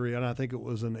an injury, and I think it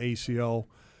was an ACL,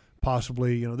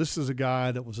 possibly. You know, this is a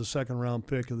guy that was a second-round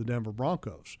pick of the Denver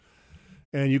Broncos.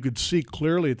 And you could see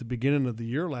clearly at the beginning of the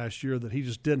year last year that he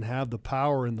just didn't have the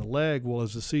power in the leg. Well,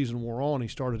 as the season wore on, he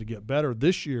started to get better.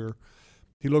 This year,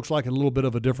 he looks like a little bit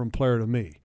of a different player to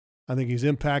me. I think he's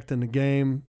impacting the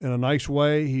game in a nice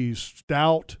way. He's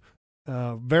stout,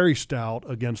 very stout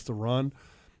against the run.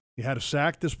 He had a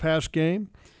sack this past game.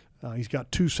 He's got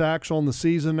 2 sacks on the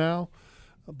season now.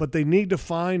 But they need to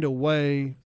find a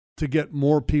way to get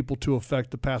more people to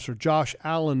affect the passer. Josh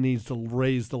Allen needs to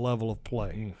raise the level of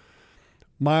play.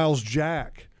 Miles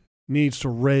Jack needs to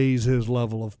raise his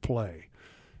level of play.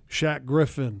 Shaq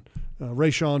Griffin,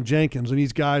 Rayshon Jenkins, and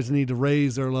these guys need to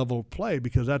raise their level of play,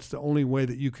 because that's the only way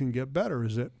that you can get better,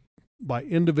 is that by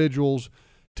individuals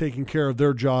taking care of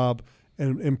their job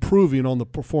and improving on the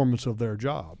performance of their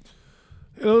job.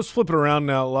 You know, let's flip it around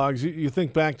now, Logs. You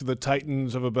think back to the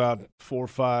Titans of about 4 or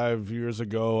 5 years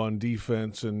ago on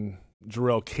defense, and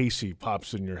Jarrell Casey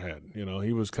pops in your head. You know,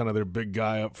 he was kind of their big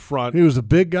guy up front. He was a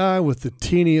big guy with the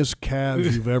teeniest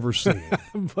calves you've ever seen.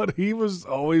 But he was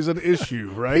always an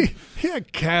issue, right? He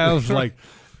had calves like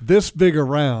this big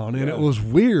around, and it was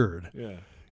weird. Yeah.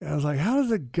 And I was like, how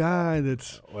does a guy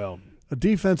that's a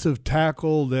defensive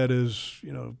tackle that is,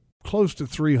 you know, close to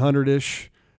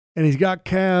 300-ish, and he's got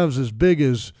calves as big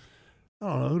as, I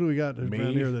don't know, who do we got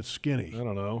around here that's skinny? I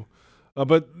don't know.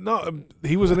 But no,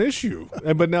 he was an issue.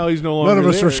 But now he's no longer None of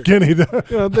us there. are skinny. You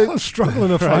know, I'm struggling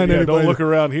to find anybody. Don't look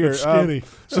around here. Skinny.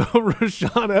 So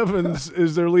Rashaan Evans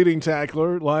is their leading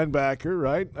tackler, linebacker,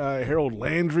 right? Harold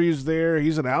Landry's there.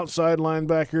 He's an outside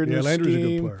linebacker in this Landry's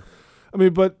scheme. a good player. I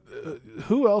mean, but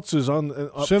who else is up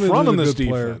front on this defense?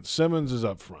 Player. Simmons is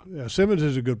up front. Yeah, Simmons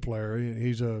is a good player.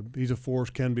 He's a force,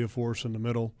 can be a force in the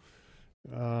middle.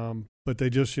 But they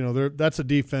just, you know, that's a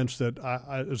defense that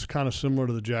is kind of similar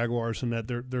to the Jaguars in that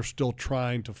they're still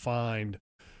trying to find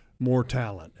more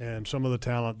talent, and some of the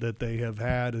talent that they have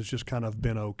had has just kind of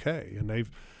been okay. And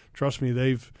trust me,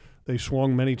 they've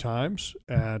swung many times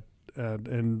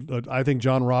and I think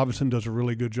John Robinson does a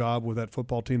really good job with that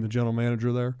football team, the general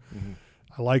manager there. Mm-hmm.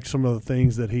 I like some of the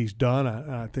things that he's done.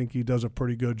 I think he does a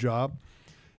pretty good job.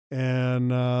 And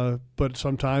but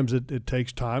sometimes it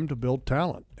takes time to build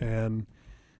talent. And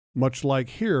much like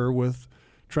here with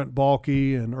Trent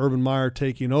Baalke and Urban Meyer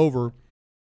taking over,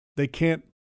 they can't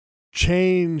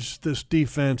change this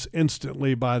defense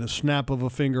instantly by the snap of a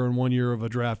finger in 1 year of a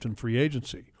draft and free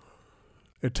agency.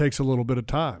 It takes a little bit of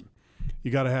time.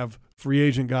 You got to have free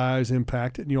agent guys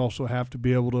impact it, and you also have to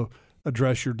be able to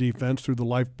address your defense through the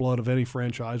lifeblood of any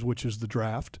franchise, which is the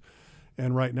draft.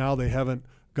 And right now they haven't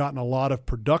gotten a lot of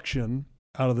production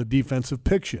out of the defensive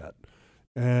picks yet.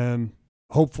 And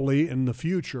hopefully in the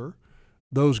future,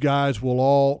 those guys will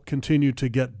all continue to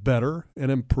get better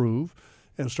and improve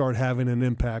and start having an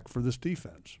impact for this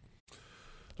defense.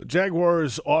 The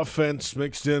Jaguars offense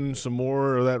mixed in some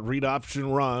more of that read option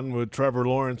run with Trevor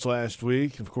Lawrence last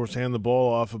week. Of course, hand the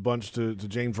ball off a bunch to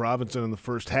James Robinson in the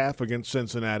first half against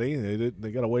Cincinnati.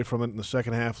 They got away from it in the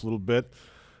second half a little bit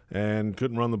and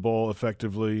couldn't run the ball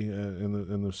effectively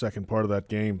in the second part of that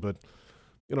game. But,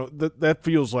 you know, that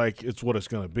feels like it's what it's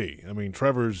going to be. I mean,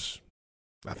 Trevor's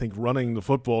I think, running the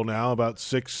football now about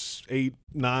 6, 8,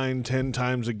 9, 10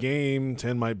 times a game.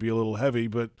 10 might be a little heavy,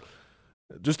 but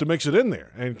just to mix it in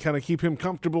there and kind of keep him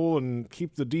comfortable and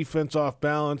keep the defense off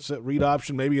balance at read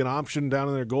option, maybe an option down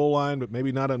in their goal line, but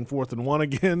maybe not on 4th and 1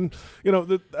 again.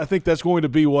 I think that's going to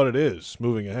be what it is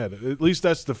moving ahead. At least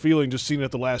that's the feeling just seeing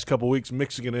it the last couple of weeks,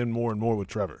 mixing it in more and more with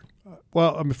Trevor.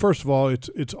 Well, I mean, first of all, it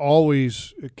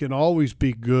can always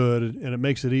be good, and it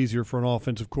makes it easier for an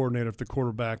offensive coordinator if the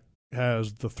quarterback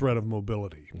has the threat of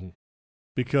mobility,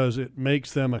 because it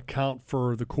makes them account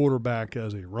for the quarterback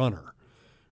as a runner,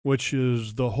 which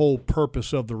is the whole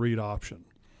purpose of the read option.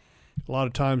 A lot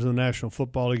of times in the National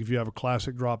Football League, if you have a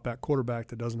classic drop-back quarterback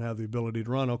that doesn't have the ability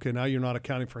to run, okay, now you're not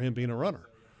accounting for him being a runner.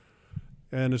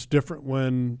 And it's different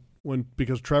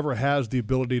because Trevor has the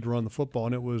ability to run the football,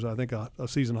 and it was, I think, a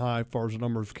season high as far as the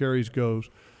number of carries goes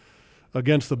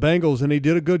against the Bengals, and he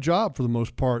did a good job for the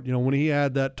most part. When he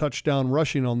had that touchdown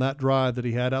rushing on that drive that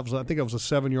he had, I think it was a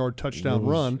 7-yard touchdown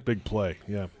run. Big play,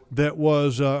 yeah. That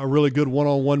was a really good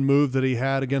one-on-one move that he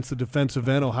had against the defensive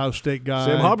end, Ohio State guy.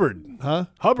 Sam Hubbard. Huh?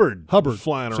 Hubbard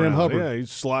flying Sam around. Hubbard. Yeah, he's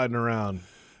sliding around.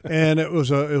 And it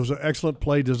was an excellent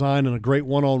play design and a great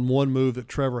one-on-one move that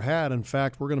Trevor had. In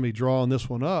fact, we're going to be drawing this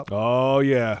one up. Oh,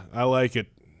 yeah. I like it.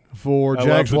 For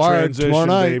Jags Wired tomorrow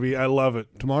night. Baby. I love it.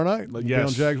 Tomorrow night. Yes.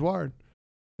 On Jags Wired.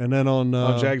 And then on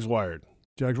Jags Wired.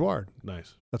 Jags Wired.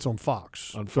 Nice. That's on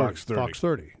Fox. On Fox 30. Fox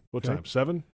 30. What time?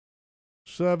 7?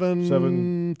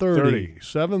 7:30.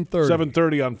 7:30.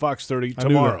 7:30 on Fox 30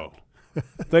 tomorrow.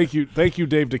 Thank you, Dave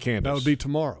DeCandis. That would be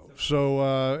tomorrow. So,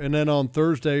 and then on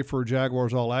Thursday for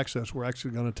Jaguars All Access, we're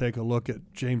actually going to take a look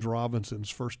at James Robinson's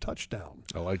first touchdown.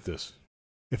 I like this.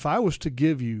 If I was to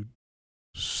give you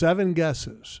 7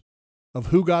 guesses of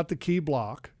who got the key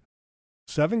block,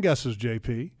 7 guesses,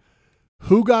 JP,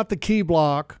 who got the key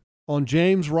block on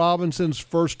James Robinson's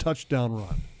first touchdown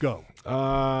run? Go.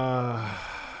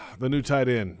 The new tight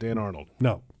end, Dan Arnold.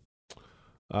 No.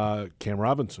 Cam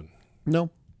Robinson. No.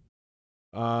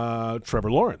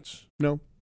 Trevor Lawrence. No.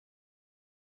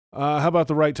 How about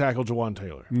the right tackle, Jawan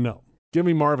Taylor? No. Give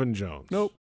me Marvin Jones.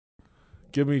 Nope.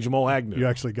 Give me Jamal Agnew. You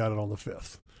actually got it on the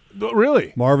 5th.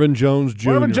 Really? Marvin Jones Jr.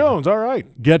 Marvin Jones, all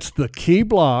right. Gets the key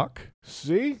block.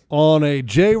 See? On a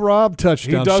J-Rob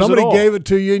touchdown. He does Somebody it all. gave it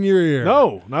to you in your ear.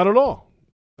 No, not at all.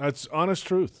 That's honest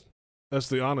truth. That's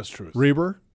the honest truth.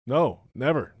 Reber? No,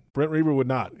 never. Brent Reber would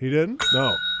not. He didn't?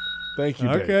 No. Thank you,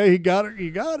 Dave. Okay, he got it.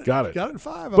 You got it. Got it. Got it in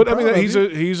 5. But I mean, he's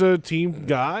a team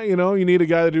guy. You need a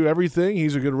guy to do everything.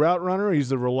 He's a good route runner. He's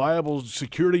the reliable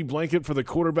security blanket for the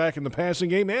quarterback in the passing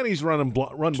game, and he's run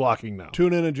blocking now.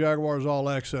 Tune in at Jaguars All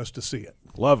Access to see it.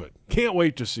 Love it. Can't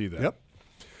wait to see that. Yep.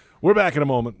 We're back in a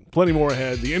moment. Plenty more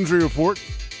ahead. The injury report.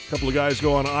 A couple of guys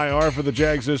go on IR for the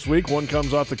Jags this week. One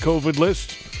comes off the COVID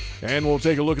list. And we'll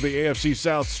take a look at the AFC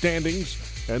South standings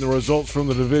and the results from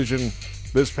the division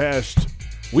this past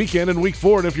weekend in Week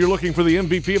 4. And if you're looking for the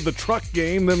MVP of the truck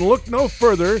game, then look no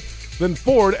further than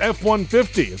Ford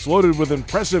F-150. It's loaded with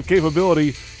impressive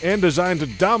capability and designed to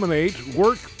dominate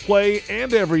work, play,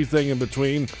 and everything in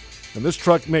between. And this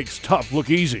truck makes tough look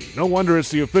easy. No wonder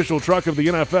it's the official truck of the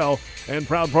NFL and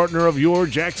proud partner of your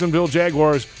Jacksonville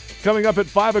Jaguars. Coming up at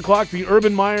 5 o'clock, the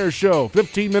Urban Meyer Show.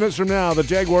 15 minutes from now, the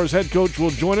Jaguars head coach will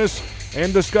join us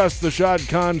and discuss the Shad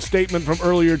Khan statement from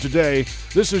earlier today.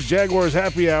 This is Jaguars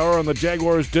Happy Hour on the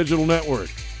Jaguars Digital Network.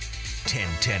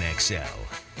 1010XL,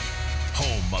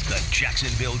 home of the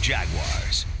Jacksonville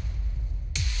Jaguars.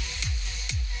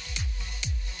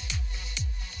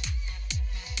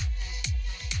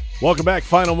 Welcome back.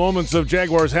 Final moments of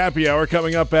Jaguars Happy Hour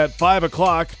coming up at 5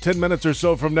 o'clock. 10 minutes or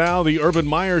so from now, the Urban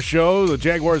Meyer Show. The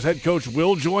Jaguars head coach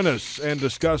will join us and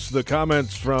discuss the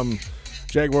comments from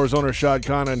Jaguars owner Shad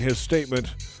Khan and his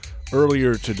statement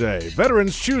earlier today.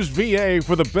 Veterans, choose VA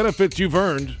for the benefits you've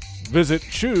earned. Visit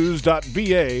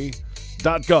choose.va.gov.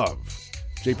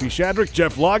 JP Shadrick,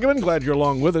 Jeff Lageman, glad you're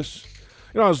along with us.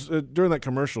 I was during that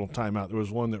commercial timeout, there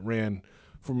was one that ran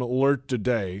from Alert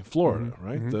Today, Florida,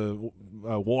 right? The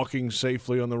walking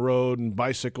safely on the road and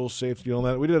bicycle safety and all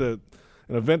that. We did an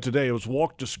event today. It was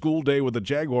Walk to School Day with the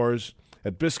Jaguars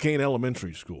at Biscayne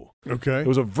Elementary School. Okay. It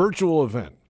was a virtual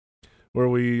event where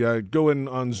we go in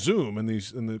on Zoom in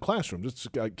the classrooms. It's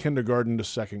kindergarten to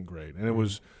second grade. And it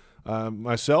was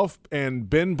myself and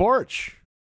Ben Barch,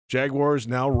 Jaguars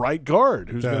now right guard,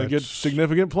 who's going to get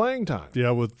significant playing time.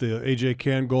 Yeah, with the A.J.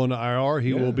 Cann going to IR,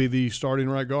 he will be the starting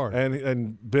right guard.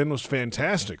 And Ben was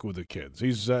fantastic with the kids.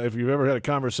 He's if you've ever had a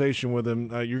conversation with him,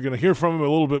 you're going to hear from him a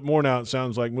little bit more now, it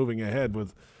sounds like, moving ahead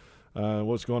with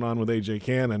what's going on with A.J.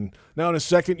 Cann. And now in his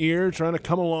second year, trying to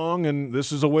come along, and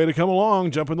this is a way to come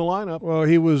along, jump in the lineup. Well,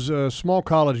 he was a small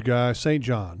college guy, St.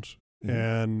 John's.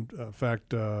 And, in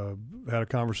fact, had a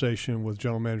conversation with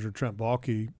General Manager Trent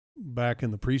Baalke back in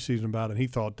the preseason about it, and he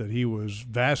thought that he was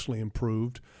vastly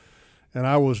improved. And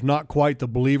I was not quite the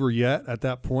believer yet at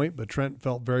that point, but Trent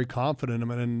felt very confident in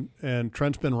him, and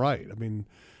Trent's been right. I mean,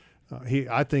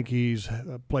 I think he's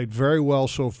played very well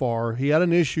so far. He had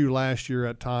an issue last year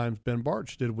at times, Ben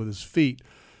Bartch did, with his feet,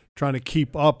 trying to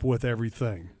keep up with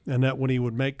everything. And that when he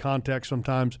would make contact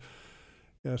sometimes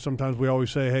we always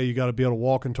say, hey, you got to be able to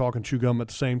walk and talk and chew gum at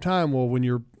the same time. Well, when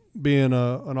you're being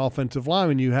an offensive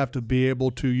lineman, you have to be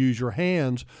able to use your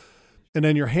hands, and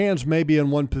then your hands may be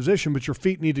in one position, but your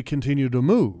feet need to continue to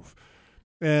move.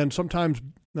 And sometimes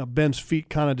Ben's feet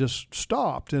kind of just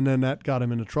stopped, and then that got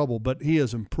him into trouble. But he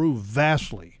has improved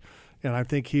vastly, and I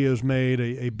think he has made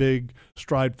a big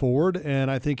stride forward, and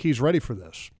I think he's ready for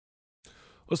this.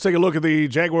 Let's take a look at the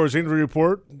Jaguars injury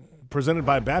report presented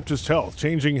by Baptist Health,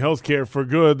 changing healthcare for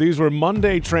good. These were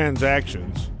Monday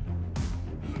transactions.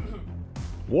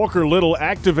 Walker Little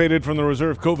activated from the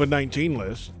reserve COVID-19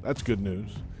 list. That's good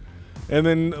news. And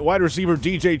then wide receiver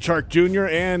DJ Chark Jr.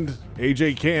 and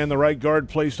A.J. Cann, the right guard,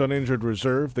 placed on injured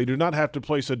reserve. They do not have to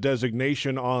place a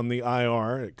designation on the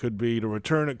IR. It could be to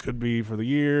return. It could be for the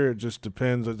year. It just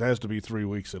depends. It has to be 3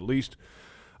 weeks at least.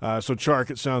 So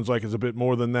Chark, it sounds like, is a bit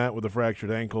more than that with a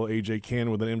fractured ankle. A.J. Cann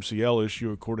with an MCL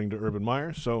issue, according to Urban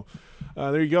Meyer. So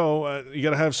there you go. You got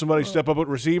to have somebody step up at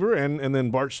receiver, and then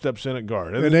Bart steps in at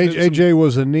guard. And A.J.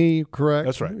 was a knee, correct?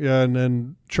 That's right. Yeah, and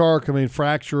then Chark,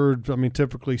 fractured,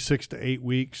 typically 6 to 8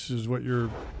 weeks is what you're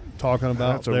talking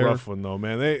about. That's a rough one, though,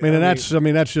 man.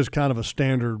 That's just kind of a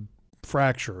standard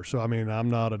fracture. So, I'm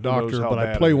not a doctor, but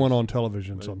I play one on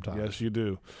television sometimes. Yes, you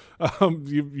do.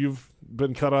 You've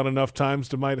been cut on enough times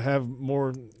to might have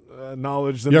more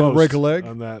knowledge than most. You ever break a leg?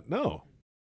 On that? No,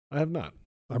 I have not.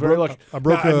 I'm very lucky. I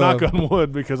broke a knock on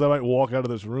wood, because I might walk out of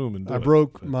this room and do I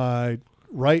broke my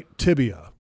right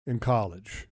tibia in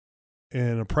college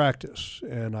in a practice,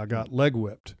 and I got leg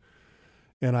whipped,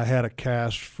 and I had a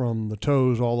cast from the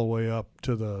toes all the way up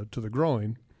to the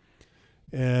groin,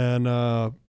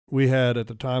 and we had, at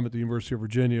the time at the University of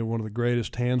Virginia, one of the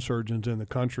greatest hand surgeons in the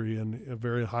country, and a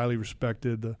very highly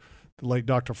respected, the late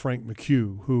Dr. Frank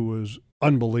McHugh, who was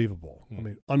unbelievable.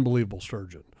 Unbelievable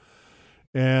surgeon.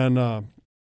 And I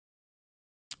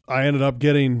ended up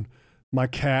getting my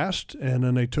cast, and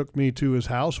then they took me to his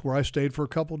house where I stayed for a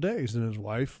couple of days, and his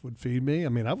wife would feed me.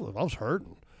 I was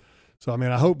hurting. So,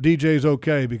 I hope DJ's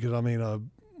okay, because,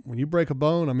 when you break a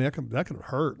bone, that can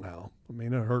hurt now.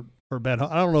 It hurt bad.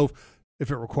 I don't know if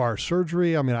it requires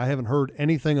surgery. I haven't heard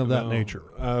anything of that nature.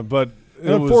 But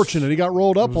unfortunate, he got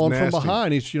rolled up on nasty. from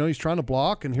behind. He's trying to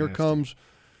block, and here comes,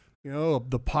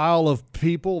 the pile of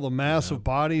people, the mass of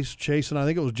bodies chasing. I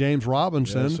think it was James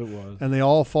Robinson. Yes, it was. And they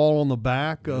all fall on the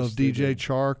back of DJ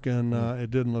Chark, and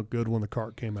it didn't look good when the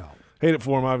cart came out. Hate it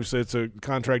for him. Obviously, it's a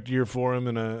contract year for him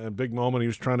and a big moment. He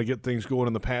was trying to get things going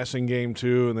in the passing game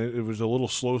too, and it was a little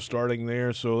slow starting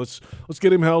there. So let's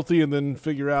get him healthy and then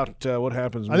figure out what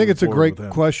happens. I think it's a great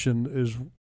question. Is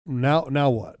now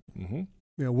what?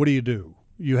 Mm-hmm. What do you do?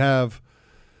 You have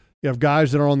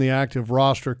guys that are on the active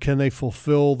roster. Can they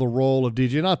fulfill the role of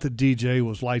DJ? Not that DJ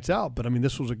was lights out, but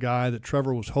this was a guy that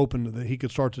Trevor was hoping that he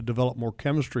could start to develop more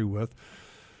chemistry with.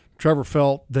 Trevor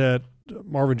felt that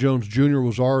Marvin Jones Jr.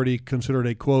 was already considered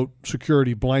a, quote,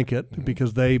 security blanket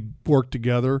because they worked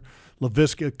together.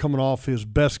 Laviska coming off his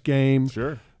best game.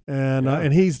 Sure.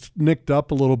 And he's nicked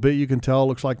up a little bit. You can tell.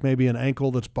 Looks like maybe an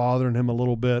ankle that's bothering him a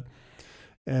little bit.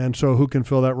 And so who can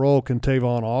fill that role? Can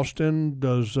Tavon Austin?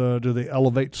 Do they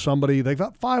elevate somebody? They've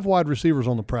got 5 wide receivers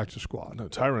on the practice squad. No,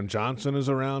 Tyron Johnson is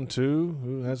around too,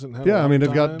 who hasn't had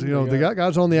they've got they got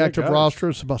guys on the active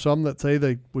roster. Some that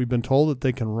say we've been told that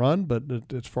they can run, but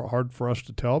it's hard for us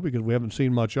to tell because we haven't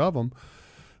seen much of them.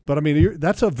 But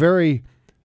that's a very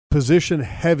position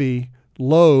heavy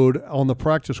load on the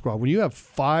practice squad. When you have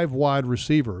 5 wide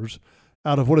receivers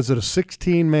out of a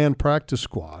 16-man practice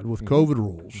squad with COVID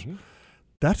rules. Mm-hmm.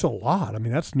 That's a lot.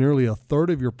 That's nearly a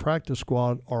third of your practice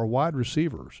squad are wide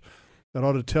receivers. That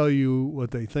ought to tell you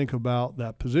what they think about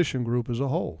that position group as a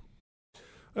whole.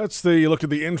 That's the look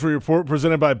at the injury report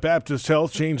presented by Baptist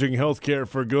Health, changing healthcare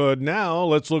for good. Now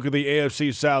let's look at the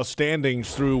AFC South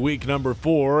standings through week number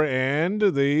 4, and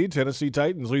the Tennessee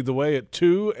Titans lead the way at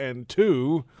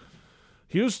 2-2.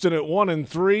 Houston at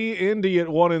 1-3, Indy at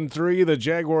 1-3, the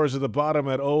Jaguars at the bottom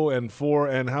at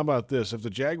 0-4. And how about this? If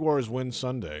the Jaguars win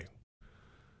Sunday,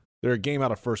 they're a game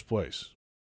out of first place.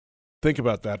 Think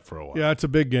about that for a while. Yeah, it's a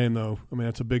big game, though.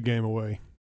 It's a big game away.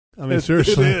 It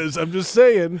Seriously. is. I'm just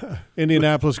saying.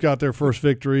 Indianapolis got their first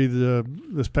victory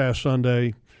this past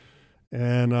Sunday,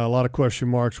 and a lot of question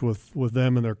marks with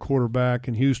them and their quarterback.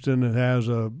 In Houston, it has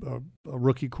a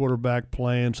rookie quarterback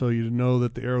playing, so you know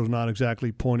that the arrow's not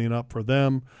exactly pointing up for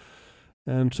them.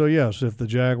 And so, yes, if the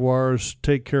Jaguars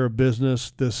take care of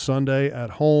business this Sunday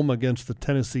at home against the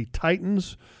Tennessee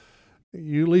Titans,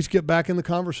 you at least get back in the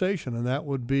conversation, and that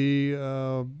would be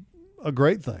a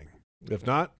great thing. If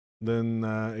not, then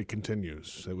it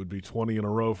continues. It would be 20 in a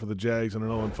row for the Jags and an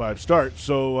 0-5 start.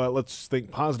 So let's think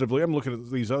positively. I'm looking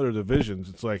at these other divisions.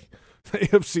 It's like the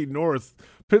AFC North,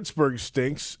 Pittsburgh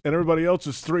stinks, and everybody else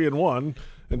is 3-1,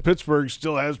 and Pittsburgh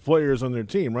still has players on their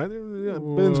team, right?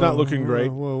 Ben's not looking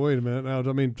great. Well, wait a minute. Now,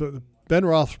 I mean, Ben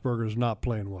Roethlisberger is not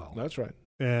playing well. That's right.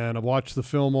 And I've watched the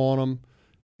film on him,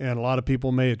 and a lot of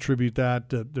people may attribute that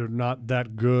they're not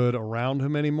that good around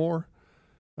him anymore.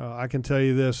 I can tell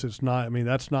you this, it's not. I mean,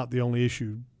 that's not the only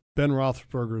issue. Ben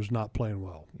Roethlisberger is not playing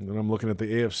well. And then I'm looking at the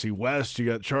AFC West. You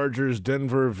got Chargers,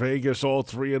 Denver, Vegas, all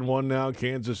 3-1 now.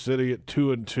 Kansas City at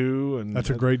 2-2, and that's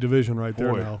a great division right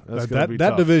there. Boy, now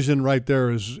that division right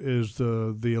there is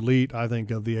the elite, I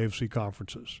think, of the AFC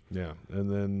conferences. Yeah,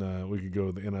 and then we could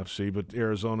go to the NFC, but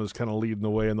Arizona's kind of leading the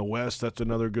way in the West. That's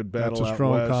another good battle. That's a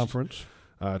strong out west. conference.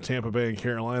 Tampa Bay and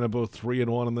Carolina both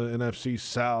 3-1 in the NFC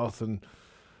South, and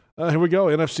here we go.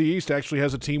 NFC East actually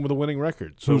has a team with a winning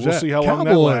record, so we'll see how long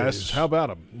that lasts. How about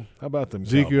them? How about them?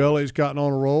 Ezekiel Elliott's gotten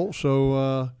on a roll,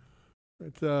 so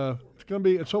it's going to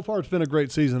be. So far, it's been a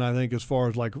great season, I think, as far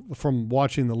as like from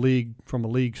watching the league from a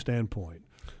league standpoint,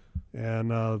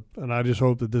 and I just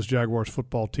hope that this Jaguars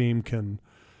football team can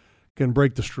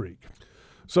break the streak.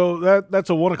 So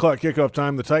that's a 1 o'clock kickoff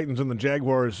time. The Titans and the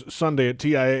Jaguars Sunday at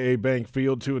TIAA Bank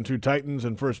Field. 2-2 Titans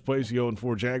in first place. The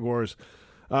 0-4 Jaguars.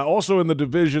 Also in the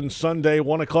division Sunday,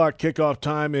 1 o'clock kickoff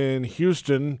time in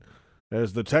Houston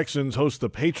as the Texans host the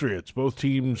Patriots. Both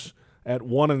teams at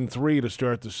 1-3 to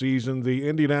start the season. The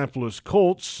Indianapolis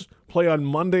Colts play on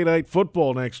Monday Night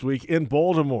Football next week in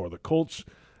Baltimore. The Colts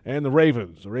and the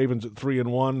Ravens. The Ravens at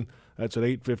 3-1. That's at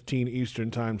 8:15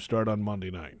 Eastern time start on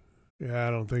Monday night. Yeah,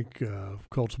 I don't think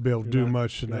Colts will be able to do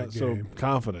much in that game. So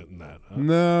confident in that.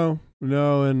 Huh?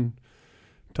 No, and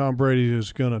Tom Brady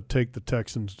is going to take the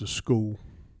Texans to school.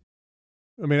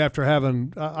 I mean, after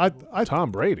having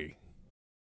Tom Brady,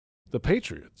 the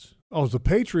Patriots. Oh, the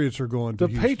Patriots are going to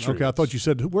Houston. Patriots. Okay, I thought you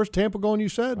said where's Tampa going? You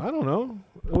said I don't know.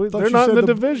 They're not in the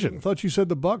division. I thought you said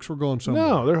the Bucs were going somewhere.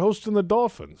 No, they're hosting the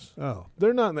Dolphins. Oh,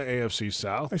 they're not in the AFC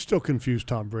South. I still confuse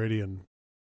Tom Brady and.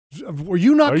 Were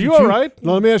you not? Are confused? You all right?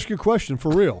 No, let me ask you a question for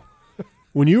real.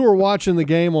 When you were watching the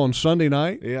game on Sunday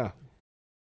night, yeah,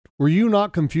 were you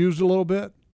not confused a little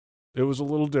bit? It was a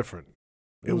little different.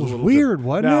 It was weird,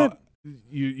 wasn't it?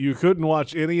 You couldn't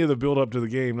watch any of the build up to the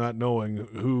game not knowing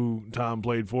who Tom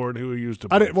played for and who he used to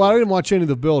play for. Well, I didn't watch any of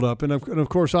the build up, and of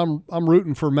course I'm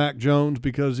rooting for Mac Jones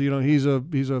because he's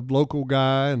a local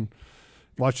guy and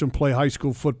watched him play high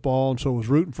school football, and so I was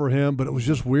rooting for him. But it was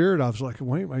just weird. I was like,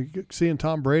 wait, am I seeing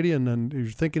Tom Brady, and then you're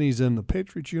thinking he's in the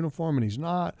Patriots uniform, and he's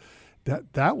not.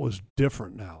 That was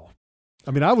different now.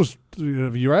 I mean,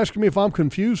 you're asking me if I'm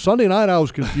confused. Sunday night I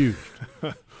was confused.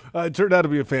 It turned out to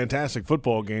be a fantastic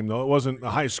football game, though. It wasn't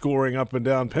a high-scoring,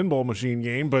 up-and-down pinball machine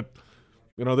game, but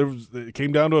it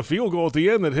came down to a field goal at the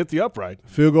end that hit the upright.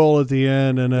 Field goal at the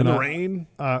end, and then in the rain.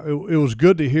 It was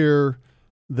good to hear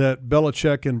that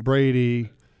Belichick and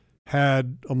Brady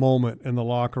had a moment in the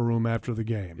locker room after the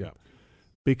game. Yeah.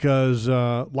 Because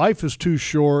life is too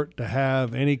short to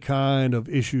have any kind of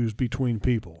issues between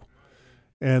people.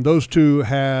 And those two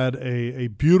had a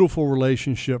beautiful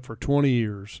relationship for 20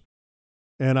 years.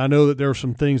 And I know that there are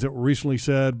some things that were recently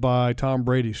said by Tom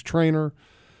Brady's trainer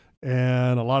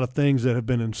and a lot of things that have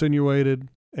been insinuated,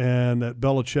 and that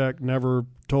Belichick never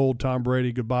told Tom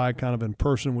Brady goodbye kind of in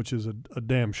person, which is a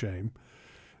damn shame.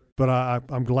 But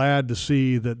I'm glad to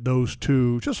see that those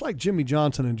two, just like Jimmy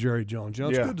Johnson and Jerry Jones,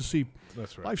 it's good to see.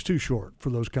 That's right. Life's too short for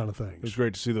those kind of things. It was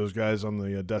great to see those guys on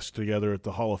the desk together at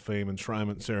the Hall of Fame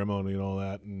enshrinement ceremony and all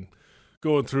that, and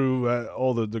going through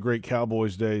all the great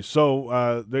Cowboys days.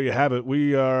 So there you have it.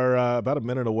 We are about a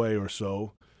minute away or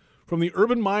so from the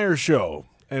Urban Meyer Show,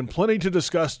 and plenty to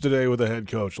discuss today with the head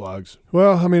coach, Logs.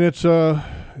 Well, I mean, it's been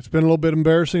a little bit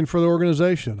embarrassing for the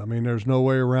organization. I mean, there's no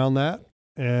way around that,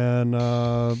 and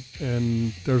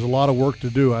there's a lot of work to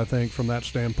do, I think, from that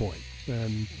standpoint.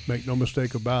 And make no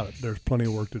mistake about it, there's plenty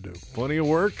of work to do. Plenty of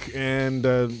work and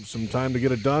some time to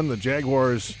get it done. The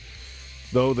Jaguars,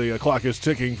 though, the clock is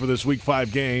ticking for this Week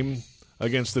 5 game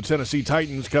against the Tennessee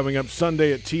Titans coming up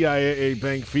Sunday at TIAA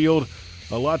Bank Field.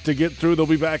 A lot to get through. They'll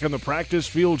be back on the practice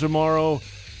field tomorrow,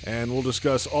 and we'll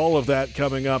discuss all of that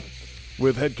coming up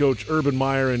with head coach Urban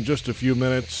Meyer in just a few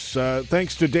minutes.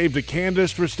 Thanks to Dave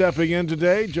DeCandis for stepping in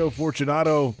today. Joe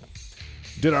Fortunato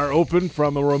did our open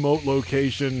from a remote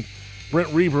location.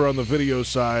 Brent Reber on the video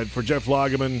side. For Jeff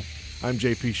Lageman, I'm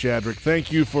JP Shadrick.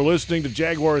 Thank you for listening to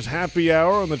Jaguars Happy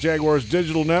Hour on the Jaguars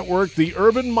Digital Network. The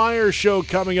Urban Meyer Show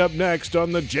coming up next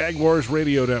on the Jaguars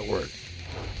Radio Network.